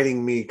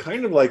providing me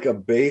kind of like a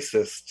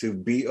basis to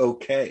be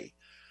okay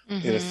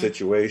in a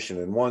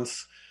situation. And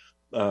once,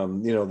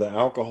 the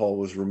alcohol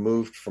was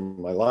removed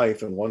from my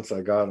life, and once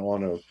I got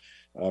on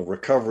a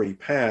recovery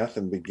path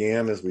and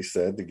began, as we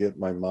said, to get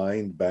my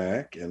mind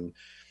back and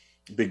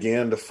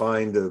began to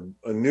find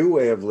a new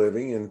way of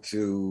living and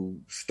to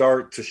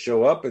start to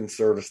show up in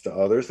service to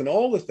others and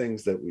all the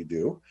things that we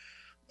do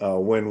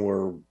when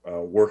we're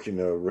working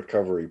a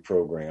recovery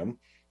program,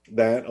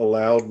 that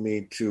allowed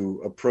me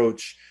to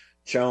approach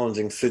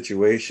challenging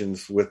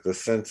situations with a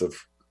sense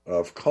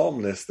of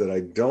calmness that I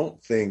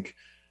don't think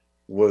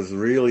was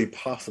really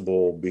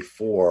possible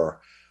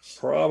before,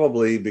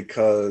 probably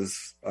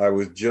because I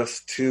was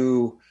just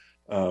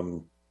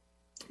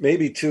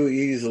maybe too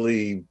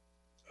easily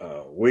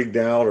wigged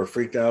out or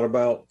freaked out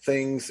about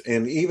things.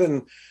 And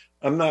even,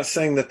 I'm not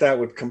saying that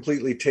would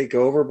completely take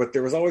over, but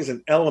there was always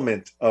an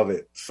element of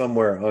it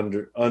somewhere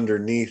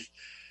underneath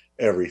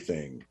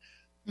everything.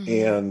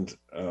 And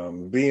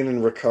being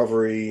in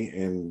recovery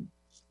and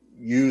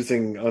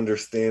using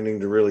understanding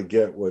to really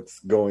get what's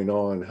going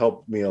on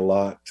helped me a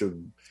lot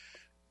to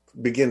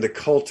begin to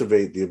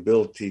cultivate the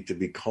ability to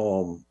be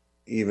calm,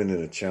 even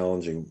in a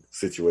challenging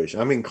situation.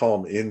 I mean,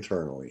 calm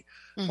internally.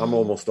 I'm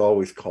almost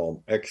always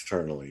calm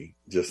externally.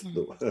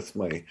 That's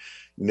my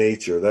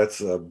nature.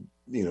 That's,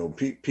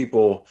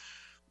 people,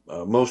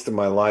 most of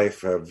my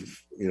life have,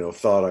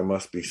 thought I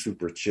must be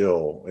super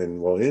chill.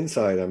 And well,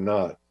 inside, I'm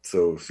not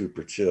so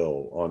super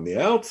chill. On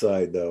the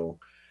outside, though,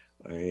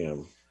 I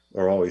am,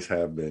 or always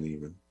have been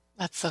even.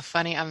 That's so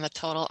funny. I'm the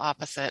total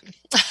opposite.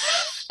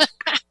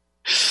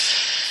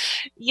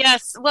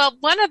 Yes. Well,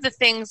 one of the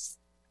things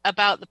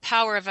about the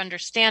power of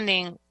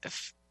understanding,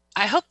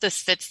 I hope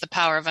this fits the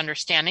power of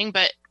understanding,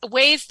 but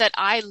ways that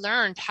I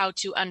learned how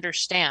to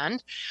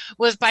understand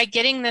was by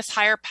getting this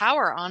higher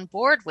power on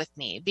board with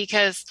me,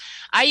 because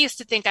I used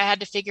to think I had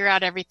to figure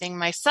out everything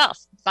myself,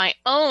 my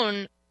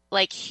own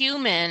like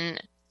human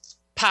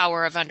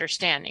power of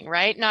understanding,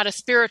 right? Not a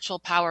spiritual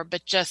power,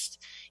 but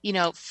just,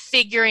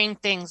 figuring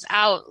things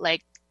out,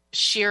 like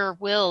sheer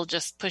will,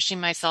 just pushing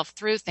myself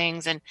through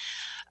things. And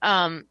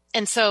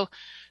so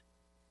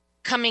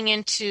coming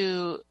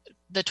into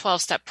the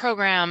 12-step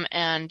program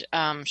and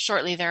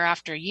shortly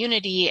thereafter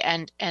Unity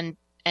and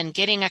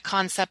getting a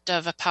concept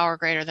of a power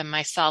greater than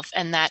myself,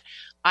 and that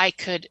I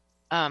could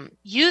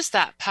use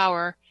that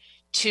power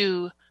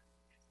to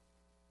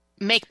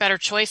make better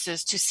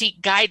choices, to seek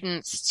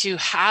guidance, to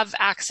have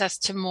access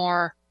to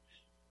more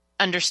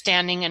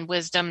understanding and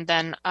wisdom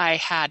than I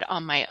had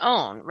on my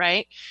own,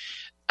 right?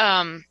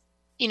 In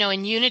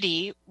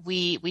Unity,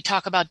 we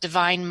talk about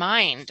divine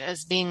mind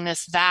as being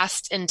this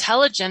vast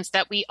intelligence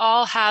that we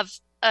all have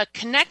a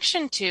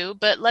connection to,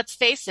 but let's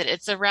face it,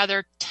 it's a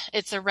rather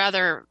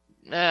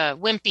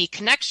wimpy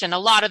connection a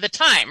lot of the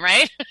time,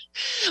 right?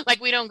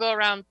 Like we don't go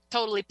around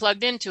totally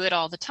plugged into it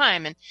all the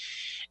time.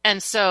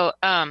 And so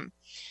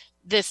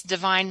this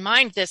divine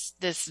mind,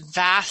 this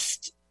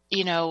vast,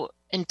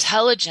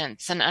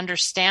 intelligence and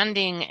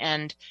understanding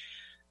and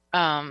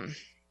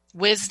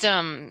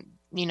wisdom,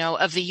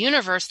 of the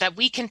universe, that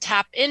we can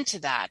tap into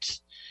that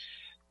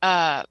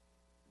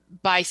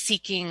by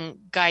seeking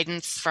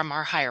guidance from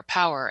our higher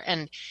power.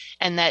 And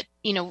that,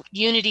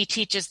 Unity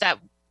teaches that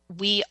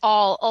we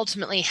all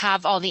ultimately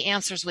have all the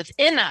answers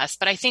within us.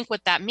 But I think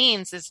what that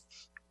means is,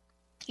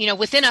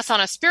 within us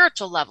on a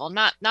spiritual level,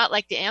 not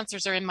like the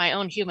answers are in my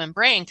own human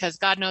brain, because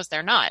God knows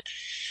they're not.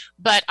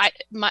 But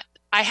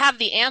I have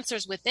the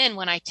answers within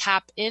when I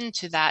tap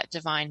into that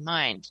divine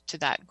mind, to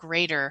that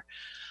greater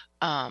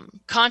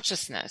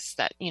consciousness,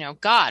 that,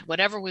 God,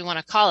 whatever we want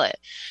to call it.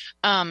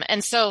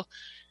 And so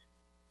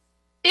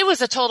it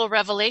was a total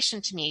revelation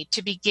to me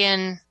to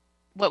begin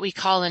what we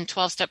call in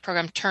 12-step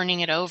program,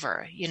 turning it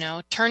over,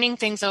 turning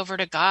things over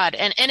to God.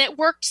 And it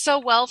worked so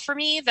well for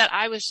me that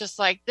I was just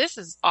like, this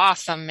is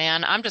awesome,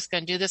 man. I'm just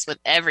going to do this with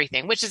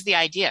everything, which is the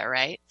idea,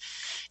 right?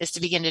 Is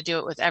to begin to do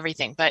it with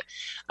everything. But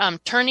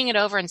turning it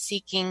over and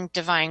seeking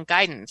divine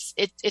guidance,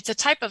 it's a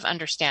type of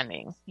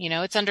understanding,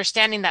 it's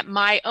understanding that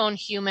my own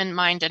human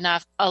mind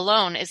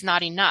alone is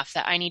not enough,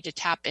 that I need to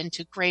tap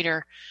into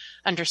greater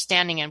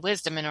understanding and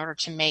wisdom in order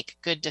to make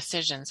good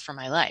decisions for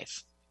my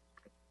life.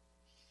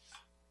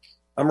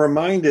 I'm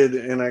reminded,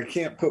 and I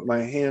can't put my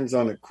hands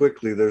on it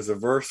quickly, there's a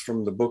verse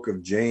from the book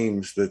of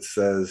James that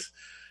says,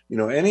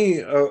 any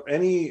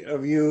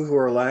of you who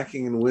are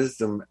lacking in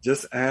wisdom,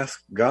 just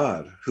ask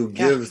God, who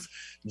gives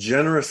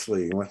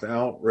generously and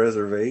without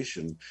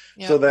reservation.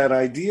 Yeah. So that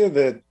idea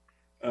that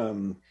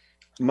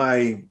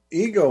my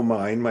ego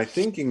mind, my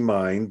thinking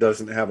mind,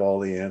 doesn't have all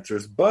the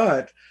answers,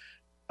 but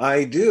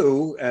I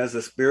do, as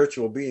a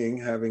spiritual being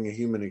having a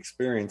human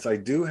experience, I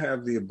do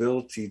have the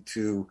ability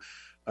to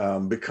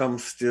become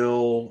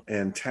still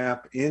and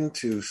tap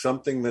into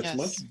something that's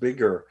much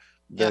bigger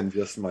than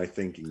just my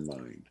thinking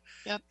mind.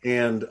 Yep.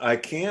 And I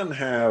can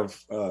have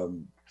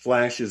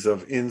flashes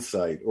of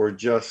insight, or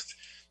just,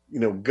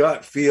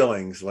 gut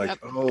feelings like, Yep.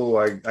 oh,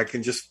 I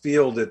can just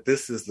feel that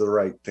this is the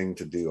right thing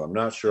to do. I'm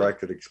not sure I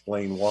could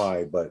explain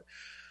why, but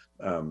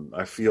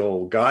I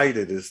feel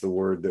guided is the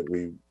word that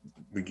we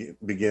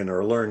begin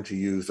or learn to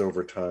use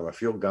over time. I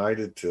feel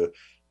guided to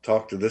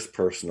talk to this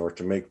person or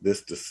to make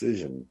this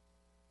decision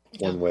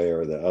one way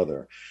or the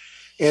other.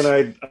 And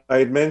I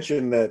had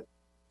mentioned that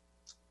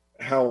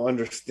how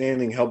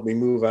understanding helped me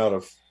move out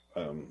of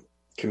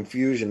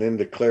confusion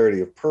into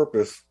clarity of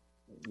purpose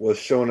was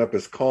showing up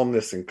as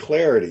calmness and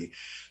clarity.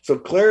 So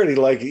clarity,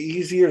 like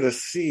easier to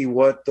see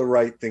what the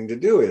right thing to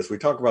do is. We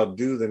talk about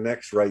do the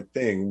next right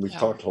thing. We've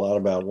talked a lot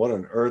about what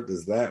on earth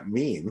does that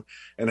mean?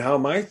 And how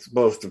am I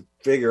supposed to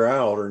figure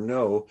out or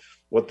know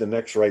what the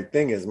next right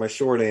thing is? My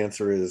short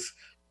answer is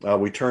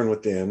we turn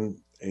within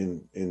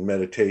in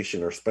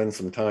meditation or spend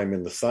some time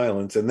in the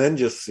silence and then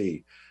just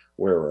see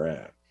where we're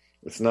at.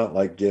 It's not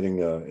like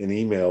getting an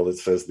email that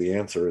says the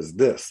answer is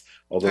this,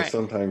 although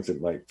sometimes it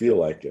might feel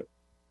like it.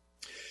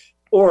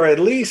 Or at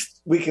least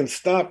we can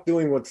stop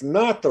doing what's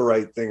not the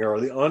right thing or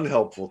the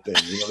unhelpful thing.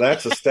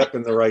 That's a step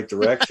in the right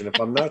direction.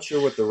 If I'm not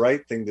sure what the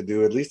right thing to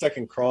do, at least I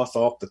can cross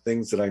off the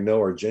things that I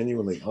know are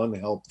genuinely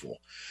unhelpful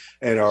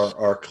and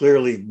are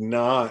clearly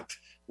not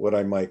what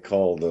I might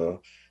call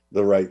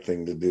the right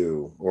thing to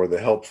do or the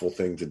helpful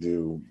thing to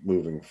do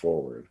moving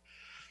forward.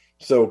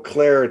 So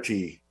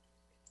clarity,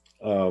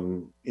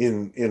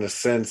 in a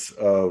sense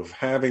of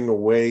having a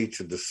way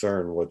to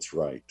discern what's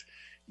right,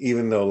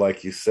 even though,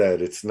 like you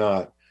said, it's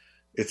not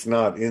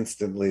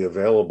instantly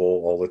available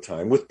all the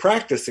time. With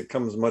practice, it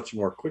comes much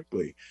more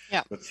quickly.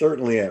 Yeah. But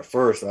certainly at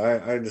first, I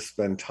had to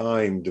spend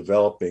time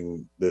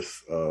developing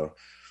this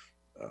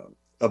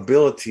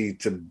ability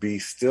to be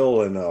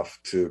still enough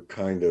to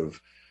kind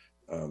of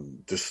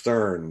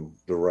discern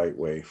the right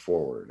way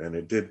forward. And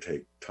it did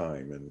take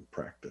time and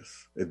practice.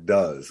 It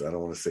does. I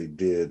don't want to say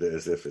did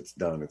as if it's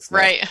done. It's not.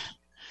 Right.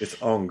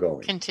 It's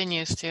ongoing.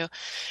 Continues to.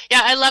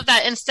 Yeah, I love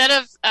that. Instead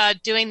of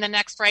doing the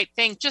next right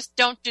thing, just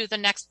don't do the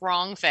next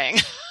wrong thing.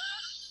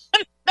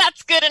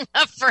 That's good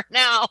enough for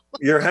now.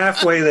 You're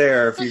halfway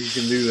there if you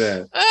can do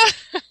that.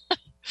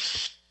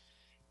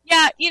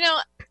 Yeah,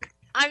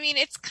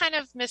 it's kind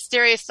of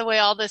mysterious the way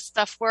all this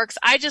stuff works.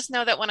 I just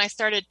know that when I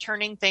started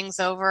turning things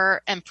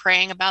over and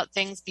praying about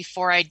things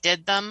before I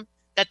did them,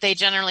 that they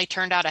generally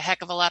turned out a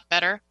heck of a lot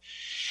better.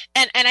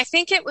 And I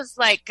think it was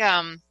like,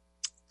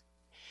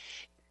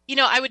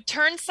 I would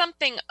turn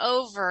something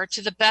over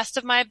to the best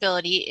of my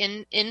ability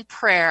in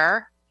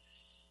prayer.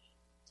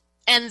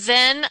 And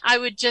then I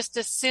would just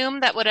assume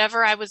that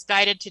whatever I was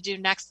guided to do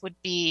next would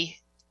be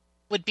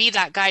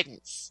that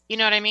guidance. You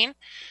know what I mean?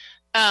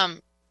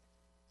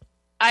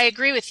 I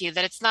agree with you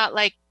that it's not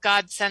like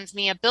God sends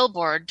me a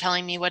billboard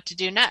telling me what to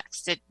do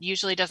next. It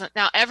usually doesn't.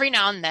 Now, every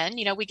now and then,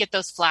 we get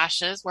those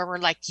flashes where we're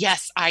like,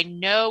 yes, I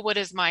know what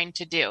is mine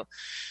to do.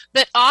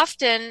 But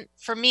often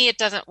for me, it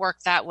doesn't work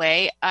that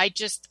way. I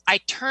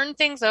turn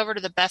things over to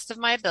the best of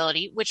my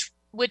ability, which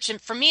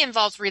for me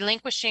involves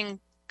relinquishing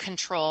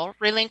control,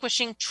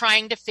 relinquishing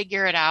trying to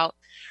figure it out,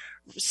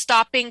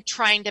 stopping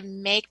trying to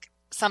make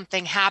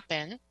something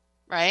happen,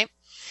 right?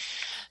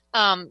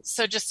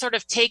 So just sort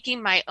of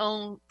taking my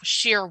own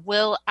sheer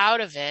will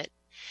out of it,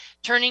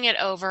 turning it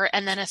over,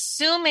 and then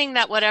assuming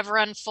that whatever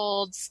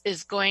unfolds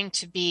is going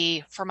to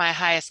be for my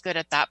highest good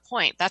at that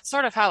point. That's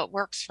sort of how it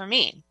works for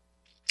me.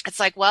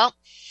 It's like, well,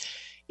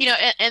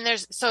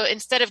 so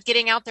instead of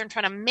getting out there and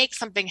trying to make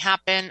something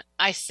happen,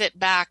 I sit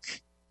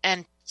back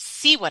and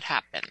see what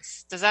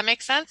happens. Does that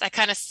make sense? I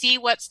kind of see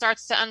what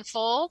starts to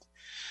unfold.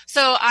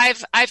 So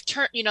I've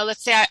turned,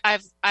 let's say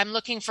I'm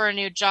looking for a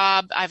new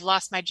job. I've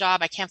lost my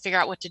job. I can't figure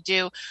out what to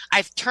do.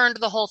 I've turned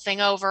the whole thing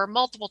over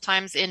multiple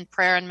times in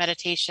prayer and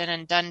meditation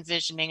and done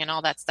visioning and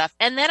all that stuff.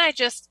 And then I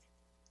just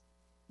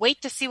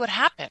wait to see what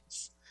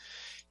happens.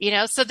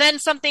 So then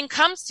something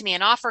comes to me,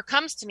 an offer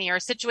comes to me, or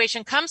a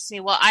situation comes to me.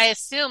 Well, I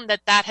assume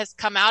that has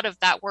come out of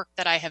that work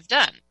that I have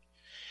done.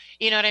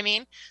 You know what I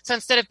mean? So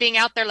instead of being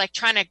out there like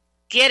trying to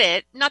get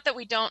it, not that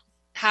we don't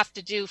have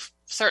to do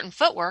certain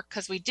footwork,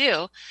 because we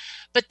do,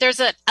 but there's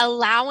an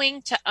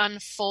allowing to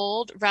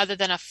unfold rather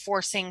than a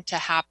forcing to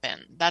happen.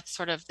 That's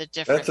sort of the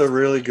difference. That's a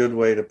really good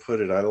way to put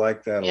it. I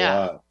like that a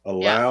lot.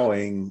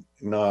 Allowing,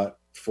 not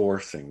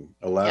forcing.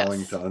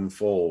 Allowing to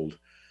unfold,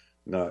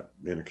 not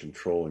in a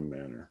controlling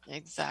manner.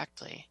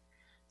 Exactly.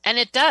 And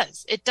it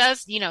does,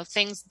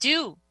 things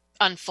do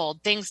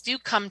unfold. Things do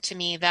come to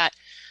me that,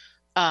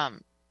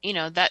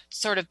 that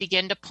sort of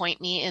begin to point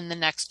me in the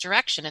next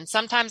direction. And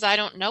sometimes I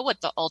don't know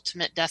what the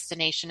ultimate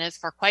destination is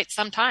for quite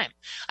some time.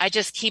 I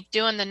just keep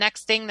doing the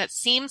next thing that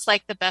seems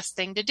like the best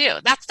thing to do.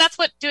 That's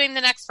what doing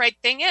the next right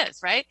thing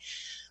is, right?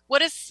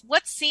 What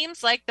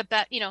seems like the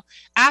best,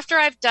 after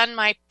I've done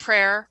my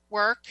prayer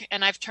work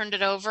and I've turned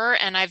it over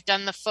and I've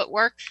done the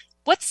footwork,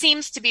 what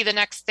seems to be the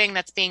next thing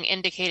that's being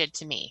indicated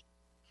to me?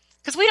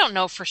 Because we don't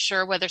know for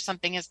sure whether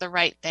something is the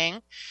right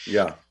thing.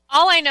 Yeah.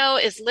 All I know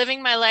is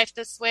living my life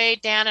this way,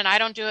 Dan, and I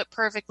don't do it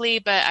perfectly,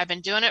 but I've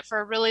been doing it for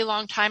a really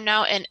long time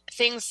now, and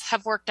things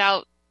have worked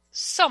out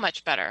so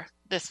much better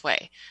this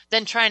way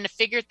than trying to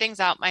figure things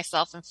out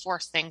myself and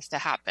force things to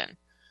happen.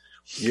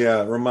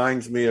 Yeah, it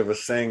reminds me of a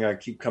saying I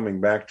keep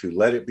coming back to,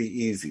 let it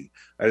be easy.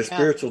 I had a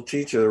spiritual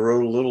teacher that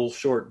wrote a little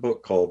short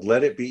book called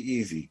Let It Be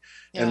Easy.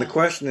 And the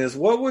question is,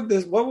 what would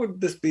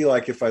this be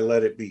like if I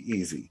let it be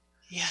easy?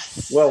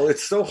 Yes. Well,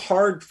 it's so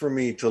hard for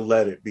me to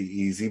let it be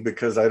easy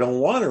because I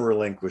don't want to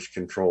relinquish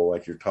control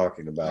like you're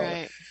talking about.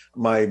 Right.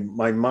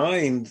 My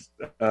mind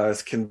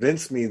has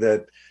convinced me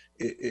that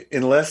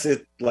unless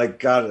it like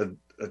got a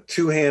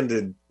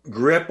two-handed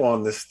grip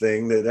on this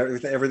thing, that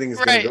everything is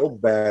going to go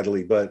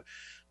badly. But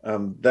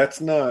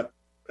that's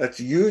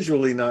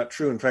usually not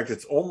true. In fact,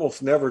 it's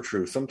almost never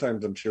true.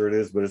 Sometimes I'm sure it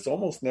is, but it's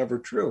almost never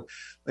true.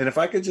 And if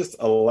I could just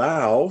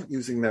allow,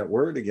 using that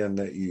word again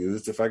that you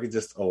used, if I could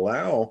just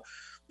allow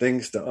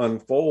things to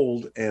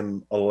unfold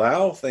and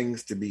allow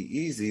things to be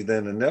easy,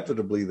 then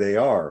inevitably they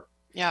are.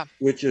 Yeah.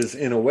 Which is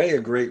in a way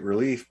a great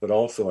relief, but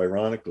also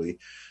ironically,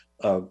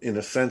 in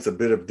a sense, a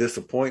bit of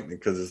disappointment,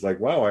 because it's like,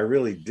 wow, I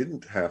really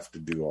didn't have to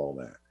do all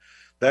that.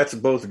 That's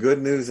both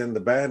good news and the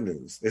bad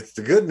news. It's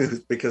the good news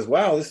because,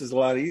 wow, this is a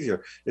lot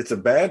easier. It's the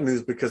bad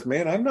news because,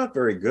 man, I'm not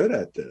very good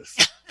at this.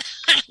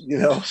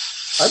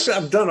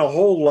 I've done a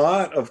whole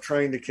lot of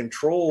trying to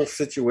control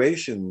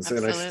situations.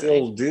 Absolutely. And I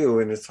still do.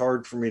 And it's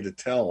hard for me to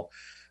tell,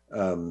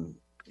 when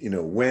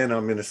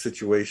I'm in a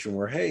situation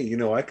where, hey,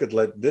 I could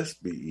let this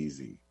be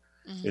easy.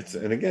 Mm-hmm.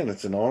 And again,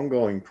 it's an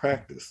ongoing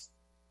practice.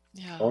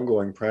 Yeah.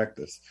 Ongoing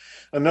practice.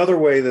 Another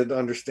way that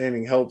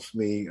understanding helps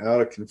me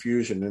out of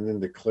confusion and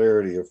into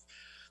clarity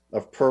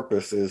of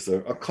purpose is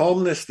a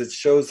calmness that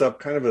shows up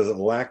kind of as a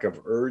lack of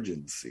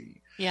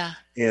urgency. Yeah.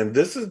 And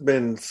this has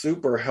been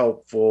super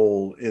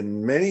helpful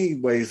in many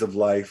ways of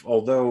life.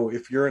 Although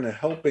if you're in a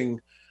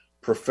helping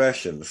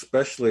profession,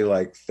 especially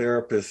like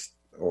therapist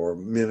or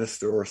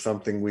minister or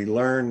something, we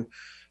learn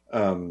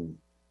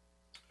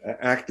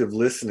active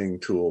listening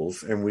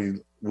tools, and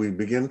we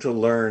begin to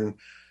learn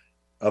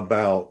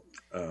about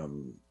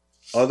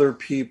other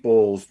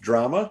people's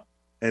drama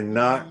and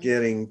not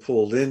getting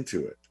pulled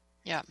into it.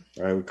 Yeah.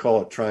 Right. We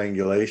call it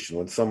triangulation.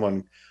 When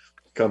someone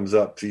comes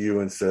up to you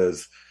and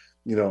says,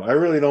 I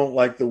really don't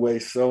like the way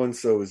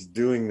so-and-so is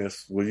doing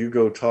this. Will you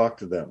go talk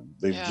to them?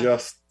 They've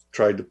just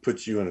tried to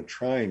put you in a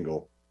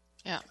triangle.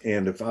 Yeah.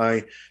 And if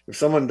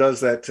someone does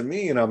that to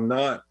me and I'm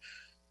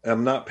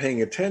not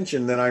paying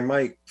attention, then I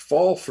might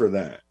fall for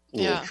that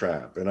little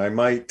trap, and I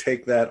might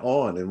take that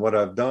on. And what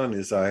I've done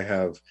is I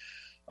have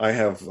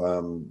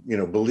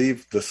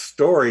believed the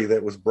story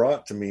that was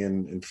brought to me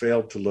and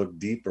failed to look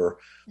deeper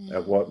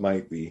at what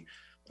might be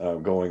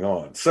going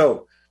on.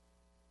 So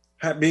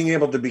being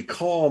able to be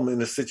calm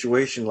in a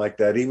situation like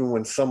that, even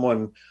when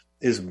someone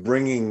is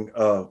bringing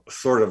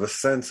sort of a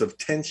sense of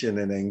tension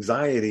and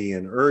anxiety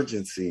and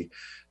urgency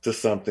to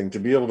something, to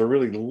be able to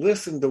really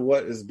listen to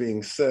what is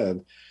being said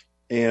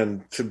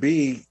and to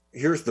be,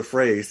 here's the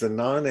phrase, the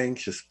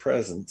non-anxious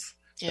presence.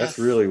 Yes. That's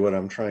really what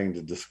I'm trying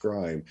to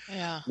describe.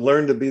 Yeah.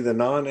 Learn to be the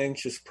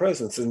non-anxious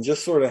presence and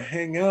just sort of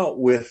hang out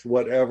with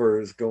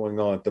whatever is going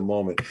on at the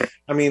moment.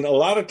 I mean, a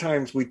lot of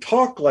times we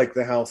talk like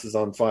the house is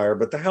on fire,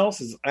 but the house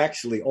is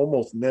actually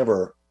almost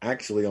never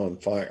actually on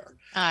fire.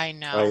 I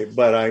know. Right?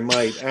 But I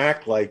might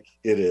act like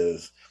it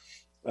is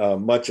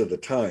much of the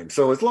time.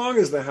 So as long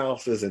as the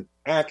house isn't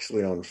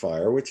actually on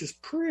fire, which is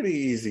pretty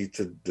easy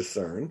to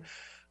discern,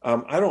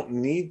 I don't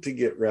need to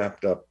get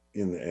wrapped up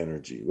in the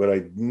energy. What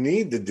I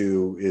need to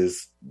do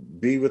is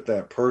be with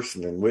that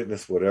person and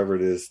witness whatever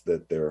it is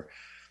that they're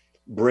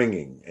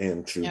bringing,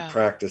 and to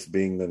practice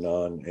being the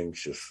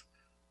non-anxious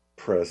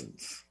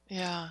presence.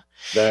 Yeah.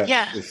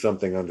 That is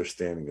something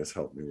understanding has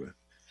helped me with.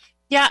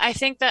 Yeah, I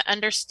think that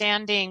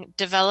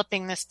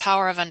developing this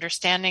power of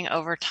understanding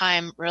over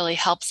time really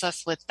helps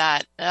us with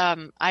that.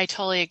 I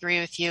totally agree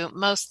with you.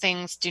 Most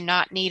things do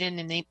not need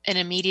an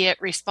immediate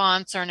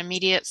response or an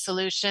immediate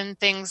solution.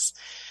 Things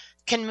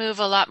can move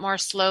a lot more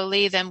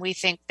slowly than we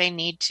think they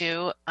need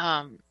to.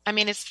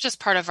 It's just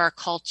part of our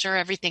culture.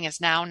 Everything is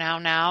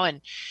now,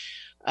 and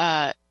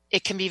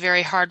it can be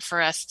very hard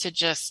for us to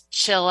just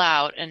chill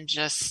out and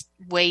just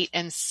wait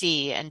and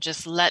see and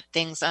just let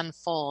things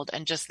unfold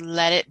and just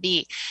let it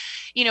be.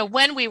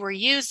 When we were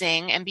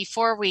using, and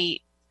before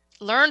we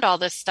learned all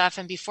this stuff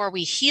and before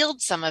we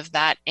healed some of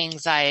that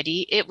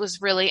anxiety, it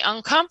was really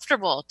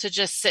uncomfortable to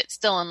just sit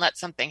still and let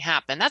something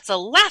happen. That's the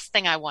last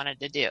thing I wanted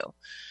to do.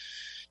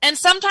 And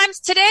sometimes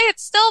today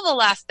it's still the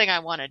last thing I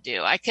want to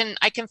do. I can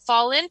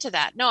fall into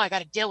that. No, I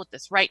got to deal with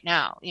this right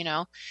now,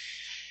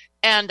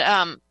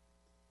 And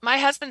my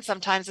husband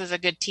sometimes is a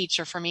good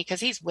teacher for me because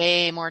he's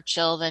way more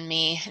chill than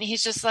me. And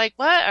he's just like,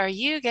 what are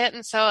you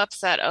getting so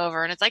upset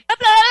over? And it's like, blah,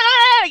 blah,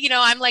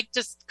 blah. I'm like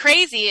just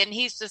crazy. And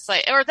he's just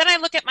like, or then I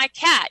look at my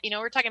cat,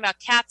 we're talking about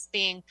cats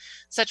being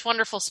such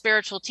wonderful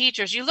spiritual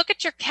teachers. You look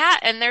at your cat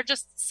and they're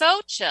just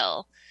so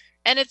chill.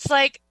 And it's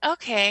like,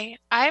 okay,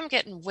 I'm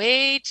getting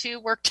way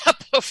too worked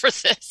up over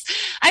this.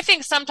 I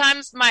think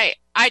sometimes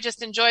I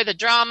just enjoy the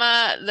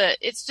drama.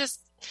 It's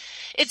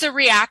a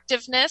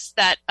reactiveness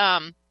that,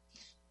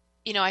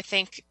 I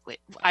think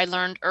I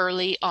learned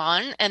early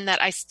on, and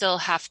that I still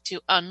have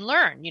to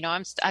unlearn.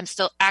 I'm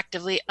still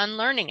actively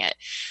unlearning it.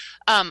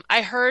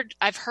 I've heard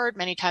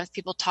many times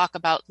people talk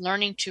about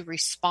learning to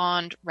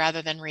respond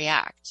rather than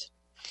react.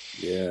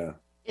 Yeah.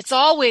 It's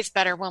always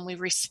better when we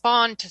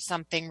respond to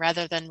something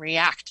rather than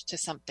react to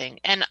something.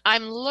 And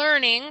I'm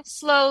learning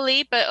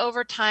slowly, but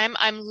over time,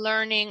 I'm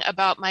learning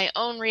about my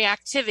own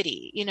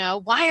reactivity.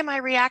 Why am I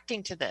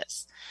reacting to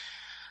this?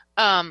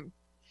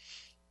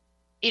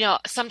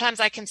 Sometimes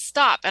I can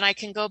stop and I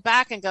can go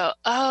back and go,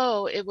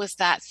 oh, it was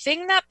that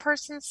thing that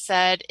person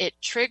said. It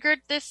triggered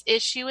this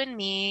issue in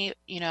me.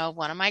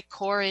 One of my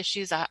core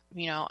issues, I'm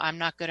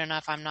not good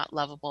enough. I'm not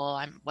lovable.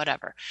 I'm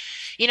whatever,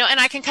 and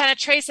I can kind of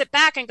trace it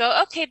back and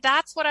go, okay,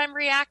 that's what I'm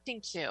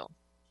reacting to.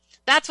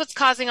 That's what's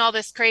causing all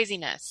this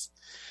craziness.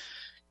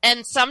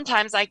 And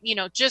sometimes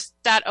just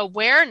that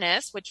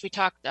awareness, which we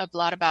talked a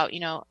lot about,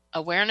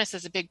 awareness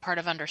is a big part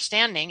of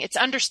understanding. It's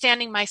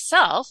understanding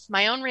myself,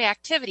 my own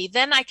reactivity.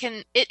 Then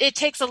it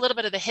takes a little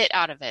bit of the hit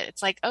out of it.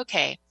 It's like,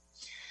 okay,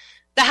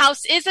 the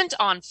house isn't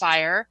on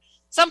fire.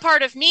 Some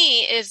part of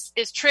me is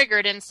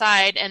triggered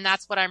inside, and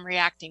that's what I'm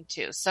reacting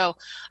to. So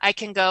I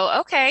can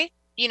go, okay,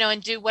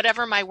 and do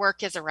whatever my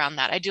work is around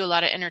that. I do a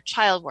lot of inner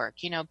child work,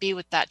 be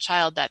with that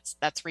child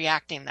that's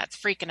reacting, that's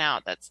freaking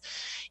out, that's,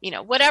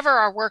 whatever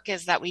our work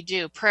is that we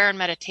do, prayer and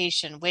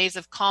meditation, ways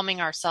of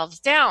calming ourselves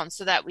down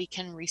so that we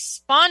can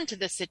respond to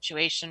the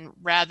situation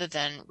rather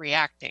than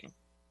reacting.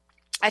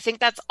 I think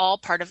that's all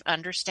part of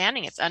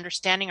understanding. It's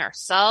understanding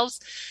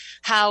ourselves,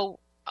 how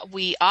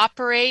we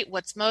operate,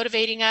 what's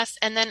motivating us,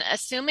 and then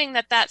assuming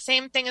that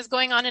same thing is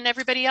going on in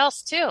everybody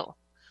else too.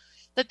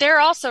 That they're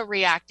also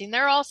reacting,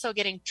 they're also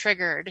getting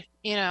triggered,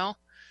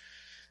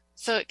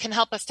 so it can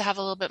help us to have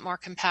a little bit more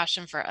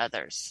compassion for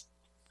others.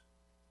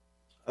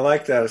 I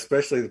like that,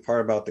 especially the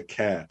part about the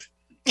cat.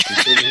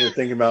 I'm sitting here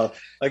thinking about,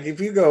 like, if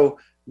you go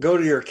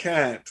to your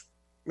cat,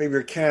 maybe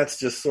your cat's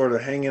just sort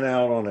of hanging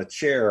out on a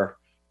chair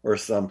or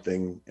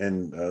something,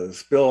 and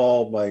spill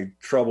all my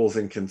troubles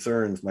and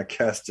concerns. My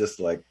cat's just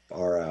like,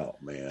 far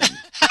out, man.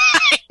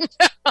 I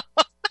know.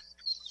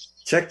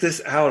 Check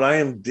this out. I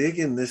am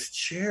digging this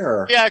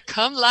chair. Yeah,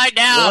 come lie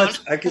down.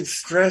 What? I could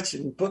stretch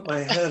and put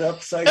my head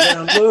upside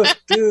down. Look,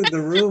 dude, the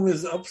room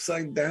is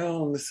upside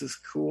down. This is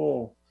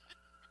cool.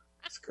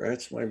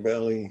 Scratch my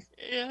belly.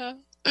 Yeah.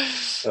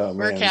 Oh,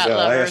 We're man. cat Yeah,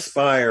 I lovers.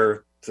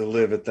 aspire to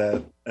live at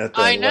that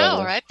I know,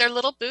 level. right? They're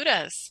little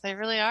Buddhas. They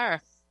really are.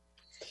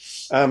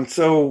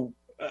 So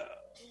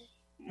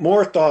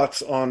more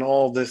thoughts on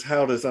all this.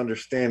 How does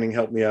understanding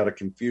help me out of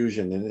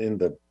confusion and in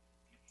the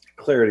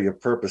clarity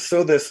of purpose?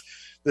 So this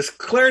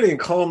clarity and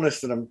calmness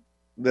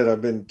that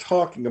I've been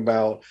talking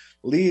about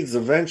leads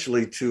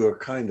eventually to a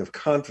kind of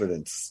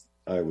confidence,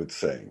 I would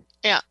say.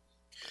 Yeah.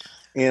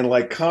 And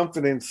like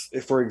confidence,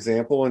 for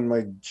example, in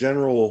my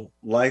general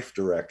life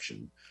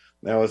direction.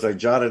 Now, as I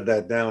jotted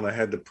that down, I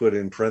had to put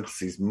in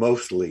parentheses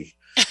mostly,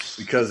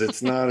 because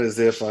it's not as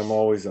if I'm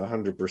always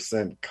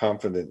 100%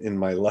 confident in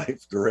my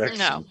life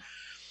direction.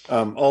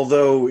 No.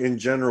 Although in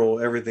general,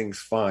 everything's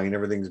fine.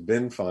 Everything's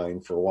been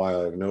fine for a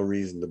while. I have no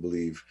reason to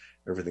believe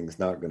everything's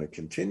not going to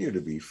continue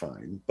to be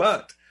fine.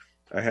 But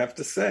I have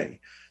to say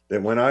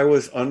that when I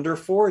was under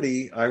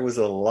 40, I was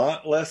a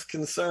lot less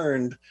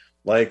concerned,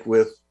 like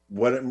with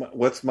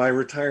what's my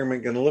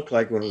retirement going to look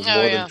like when it was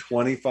more than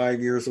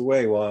 25 years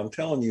away. Well, I'm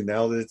telling you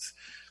now that it's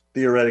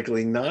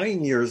theoretically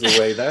 9 years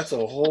away. That's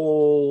a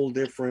whole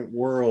different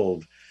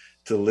world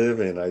to live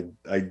in.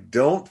 I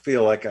don't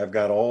feel like I've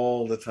got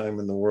all the time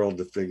in the world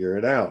to figure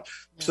it out.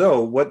 Yeah.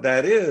 So what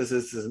that is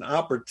an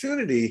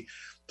opportunity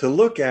to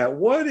look at,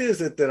 what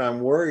is it that I'm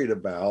worried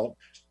about?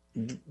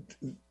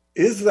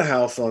 Is the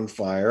house on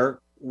fire?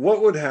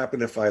 What would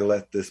happen if I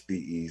let this be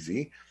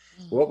easy?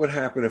 What would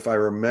happen if I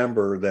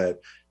remember that,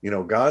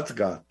 God's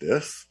got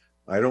this?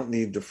 I don't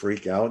need to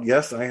freak out.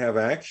 Yes, I have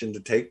action to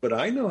take, but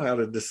I know how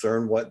to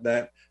discern what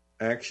that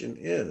action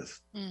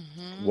is.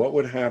 Mm-hmm. What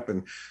would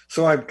happen?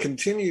 So I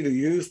continue to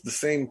use the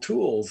same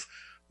tools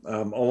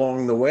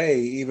along the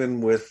way,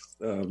 even with,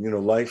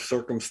 life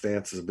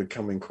circumstances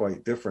becoming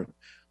quite different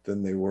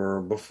than they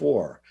were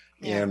before.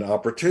 Yeah. And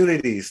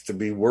opportunities to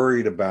be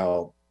worried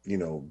about,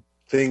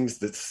 things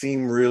that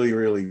seem really,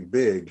 really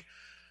big,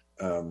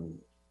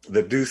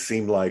 that do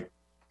seem like,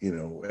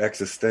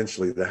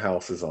 existentially the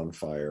house is on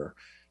fire,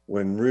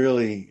 when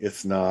really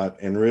it's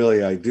not. And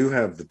really, I do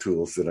have the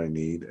tools that I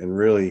need, and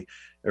really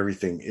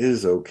everything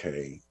is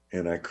okay.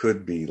 And I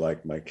could be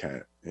like my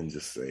cat and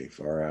just say,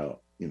 far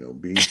out,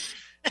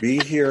 be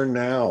here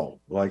now.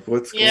 Like,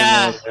 what's going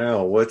on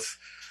now? What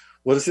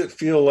does it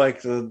feel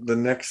like the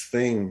next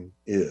thing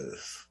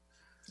is?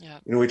 Yeah.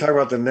 We talk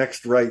about the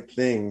next right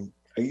thing.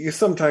 You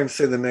sometimes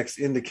say the next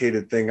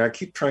indicated thing. I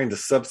keep trying to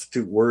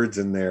substitute words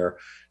in there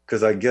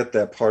because I get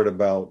that part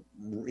about,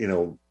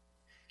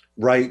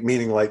 right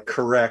meaning like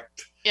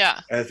correct,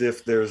 as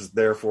if there's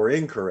therefore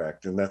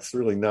incorrect. And that's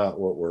really not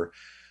what we're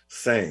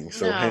saying.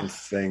 So hence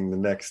saying the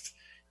next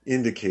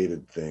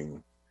indicated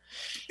thing.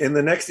 And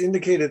the next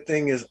indicated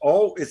thing is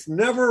it's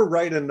never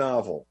write a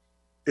novel.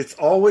 It's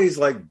always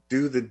like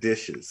do the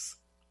dishes.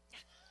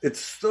 It's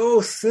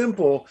so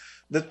simple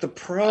that the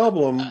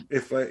problem,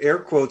 if I air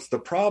quotes, the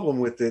problem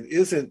with it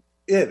isn't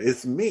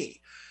it's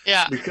me.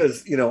 Yeah.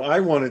 Because, I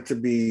want it to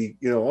be,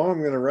 I'm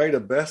going to write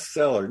a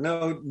bestseller.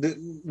 No,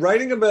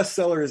 writing a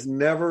bestseller is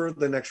never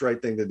the next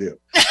right thing to do.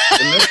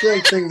 The next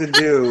right thing to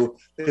do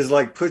is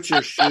like put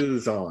your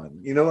shoes on.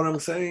 You know what I'm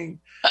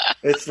saying?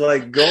 It's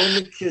like go in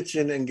the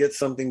kitchen and get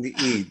something to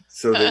eat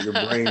so that your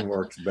brain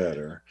works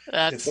better.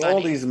 It's funny.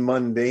 all these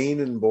mundane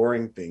and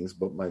boring things,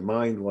 but my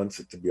mind wants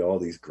it to be all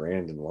these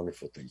grand and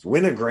wonderful things.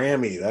 Win a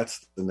Grammy.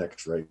 That's the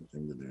next right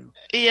thing to do.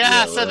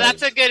 Yeah, so right.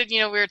 That's a good,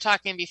 we were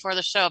talking before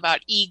the show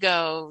about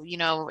ego,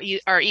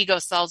 our ego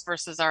selves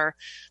versus our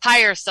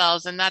higher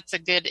selves. And that's a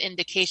good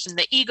indication.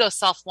 The ego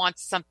self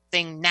wants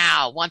something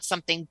now, wants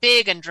something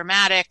big and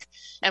dramatic,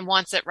 and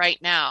wants it right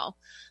now.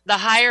 The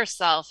higher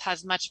self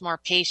has much more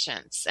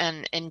patience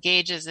and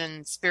engages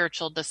in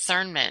spiritual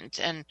discernment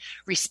and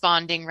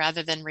responding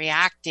rather than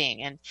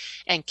reacting,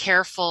 and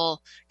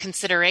careful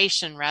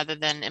consideration rather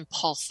than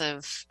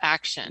impulsive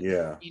action.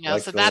 Yeah.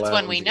 So that's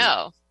when we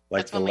know.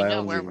 Like that's when we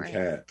know where we're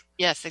cat.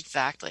 Yes,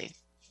 exactly.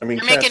 I mean,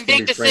 they're making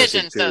big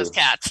decisions, those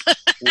cats.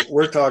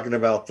 We're talking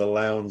about the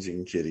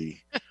lounging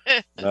kitty,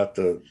 not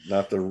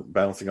the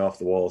bouncing off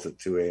the walls at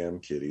 2 a.m.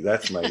 kitty.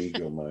 That's my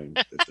ego mind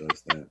that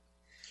does that.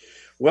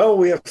 Well,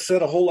 we have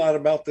said a whole lot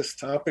about this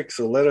topic,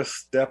 so let us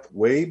step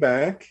way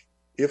back,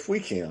 if we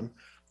can,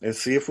 and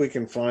see if we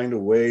can find a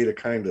way to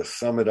kind of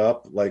sum it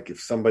up. Like if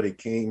somebody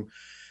came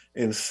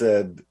and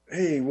said,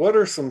 hey, what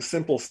are some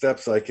simple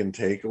steps I can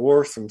take,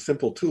 or some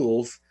simple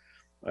tools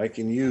I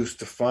can use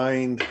to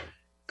find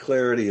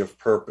clarity of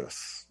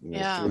purpose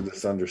through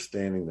this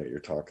understanding that you're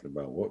talking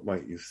about? What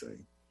might you say?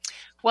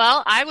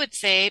 Well, I would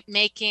say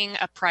making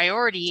a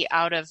priority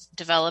out of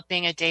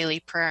developing a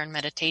daily prayer and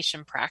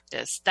meditation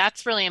practice.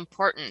 That's really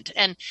important.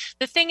 And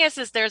the thing is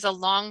there's a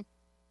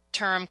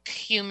long-term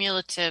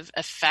cumulative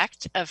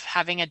effect of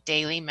having a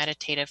daily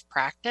meditative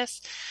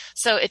practice.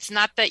 So it's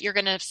not that you're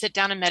going to sit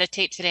down and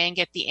meditate today and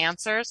get the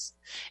answers.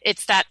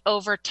 It's that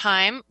over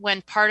time,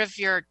 when part of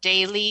your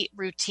daily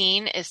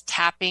routine is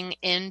tapping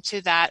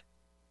into that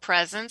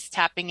presence,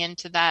 tapping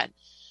into that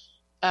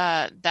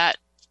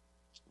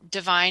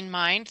divine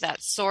mind,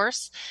 that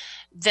source,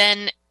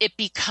 then it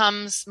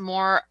becomes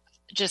more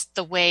just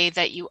the way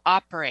that you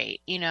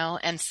operate,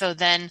 and so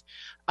then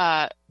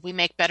we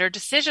make better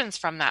decisions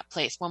from that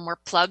place when we're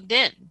plugged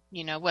in,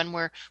 when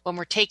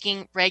we're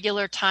taking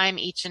regular time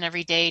each and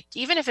every day,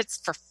 even if it's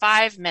for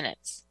 5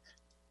 minutes.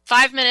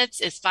 5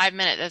 minutes is 5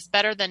 minutes. That's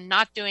better than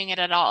not doing it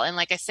at all. And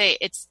like I say,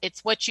 it's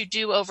what you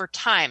do over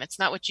time. It's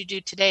not what you do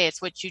today.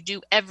 It's what you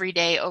do every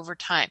day over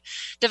time.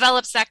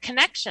 Develops that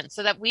connection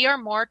so that we are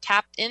more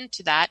tapped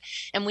into that,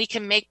 and we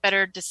can make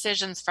better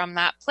decisions from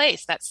that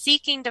place. That's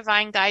seeking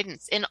divine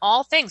guidance in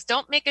all things.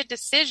 Don't make a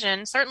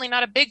decision, certainly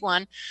not a big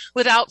one,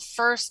 without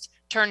first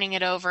turning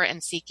it over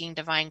and seeking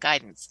divine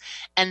guidance,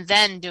 and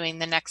then doing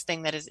the next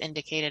thing that is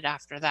indicated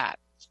after that.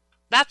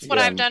 That's what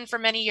I've done for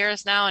many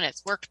years now, and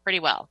it's worked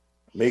pretty well.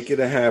 Make it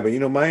a habit.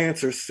 My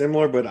answer is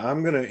similar, but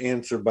I'm going to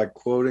answer by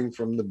quoting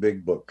from the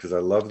Big Book, because I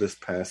love this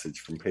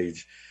passage from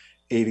page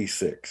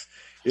 86.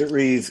 It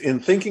reads, in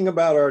thinking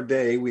about our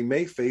day, we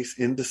may face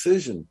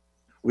indecision.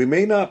 We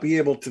may not be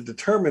able to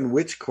determine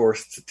which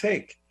course to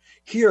take.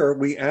 Here,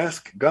 we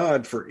ask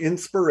God for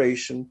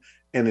inspiration,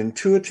 an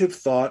intuitive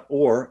thought,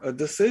 or a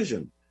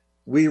decision.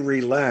 We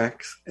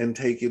relax and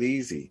take it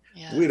easy.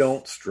 Yes. We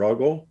don't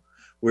struggle.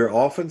 We're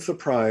often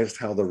surprised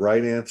how the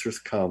right answers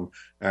come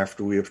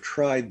after we have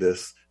tried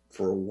this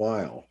for a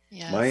while.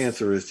 Yes. My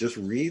answer is just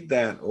read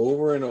that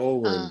over and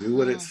over and do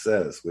what it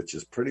says, which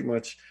is pretty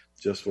much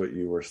just what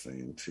you were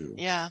saying too.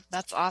 Yeah,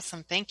 that's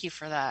awesome. Thank you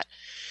for that.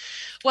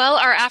 Well,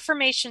 our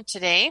affirmation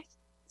today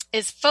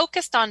is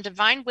focused on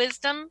divine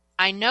wisdom.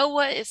 I know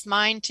what is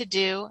mine to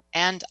do,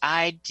 and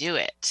I do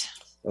it.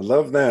 I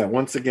love that.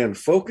 Once again,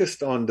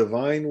 focused on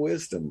divine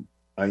wisdom.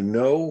 I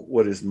know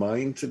what is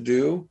mine to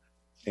do,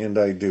 and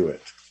I do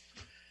it.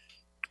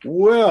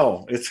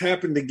 Well, it's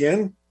happened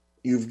again.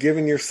 You've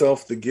given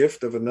yourself the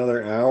gift of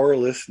another hour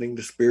listening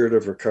to Spirit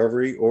of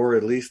Recovery, or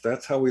at least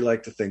that's how we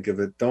like to think of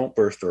it. Don't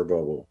burst our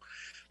bubble.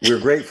 We're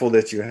grateful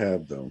that you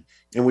have, though.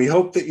 And we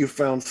hope that you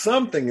found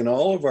something in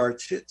all of our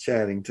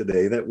chit-chatting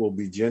today that will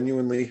be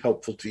genuinely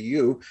helpful to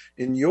you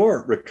in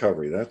your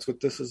recovery. That's what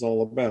this is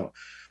all about.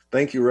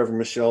 Thank you, Reverend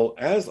Michelle,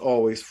 as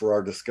always, for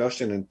our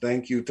discussion. And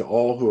thank you to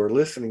all who are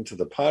listening to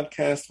the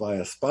podcast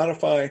via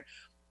Spotify,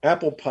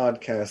 Apple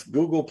Podcasts,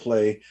 Google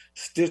Play,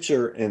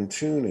 Stitcher, and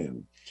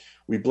TuneIn.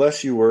 We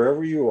bless you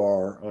wherever you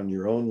are on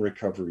your own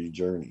recovery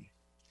journey.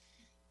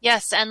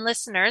 Yes, and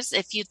listeners,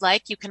 if you'd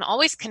like, you can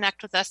always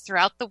connect with us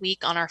throughout the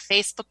week on our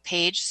Facebook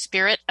page,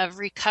 Spirit of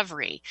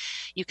Recovery.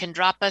 You can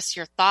drop us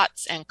your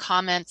thoughts and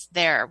comments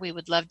there. We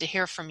would love to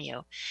hear from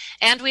you.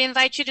 And we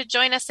invite you to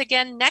join us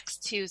again next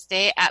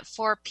Tuesday at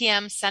 4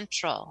 p.m.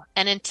 Central.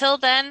 And until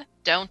then,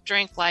 don't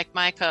drink like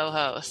my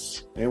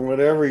co-host. And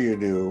whatever you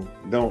do,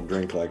 don't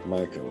drink like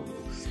my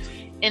co-host.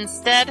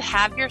 Instead,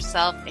 have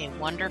yourself a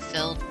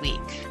wonder-filled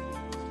week.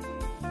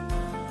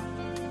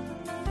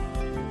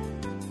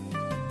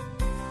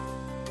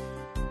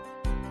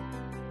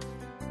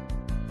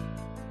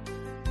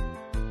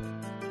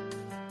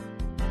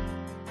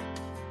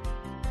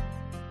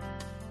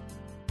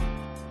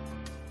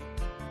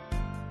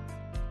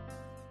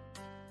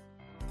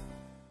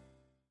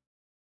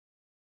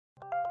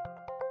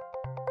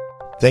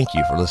 Thank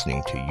you for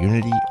listening to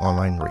Unity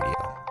Online Radio,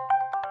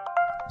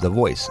 the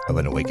voice of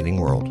an awakening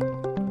world.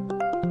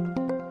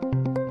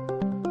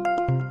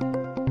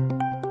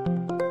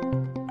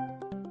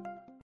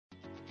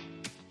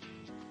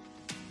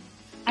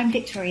 I'm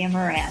Victoria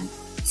Moran.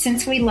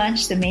 Since we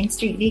launched the Main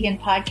Street Vegan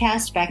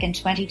podcast back in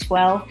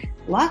 2012,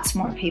 lots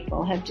more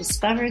people have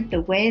discovered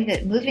the way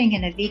that moving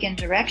in a vegan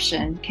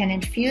direction can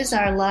infuse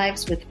our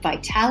lives with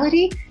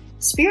vitality,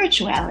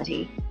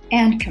 spirituality,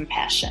 and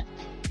compassion.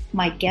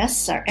 My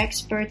guests are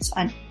experts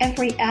on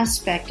every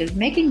aspect of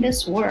making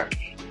this work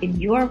in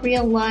your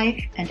real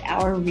life and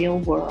our real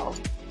world.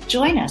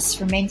 Join us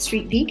for Main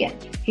Street Vegan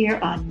here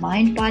on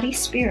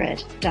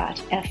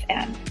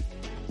mindbodyspirit.fm.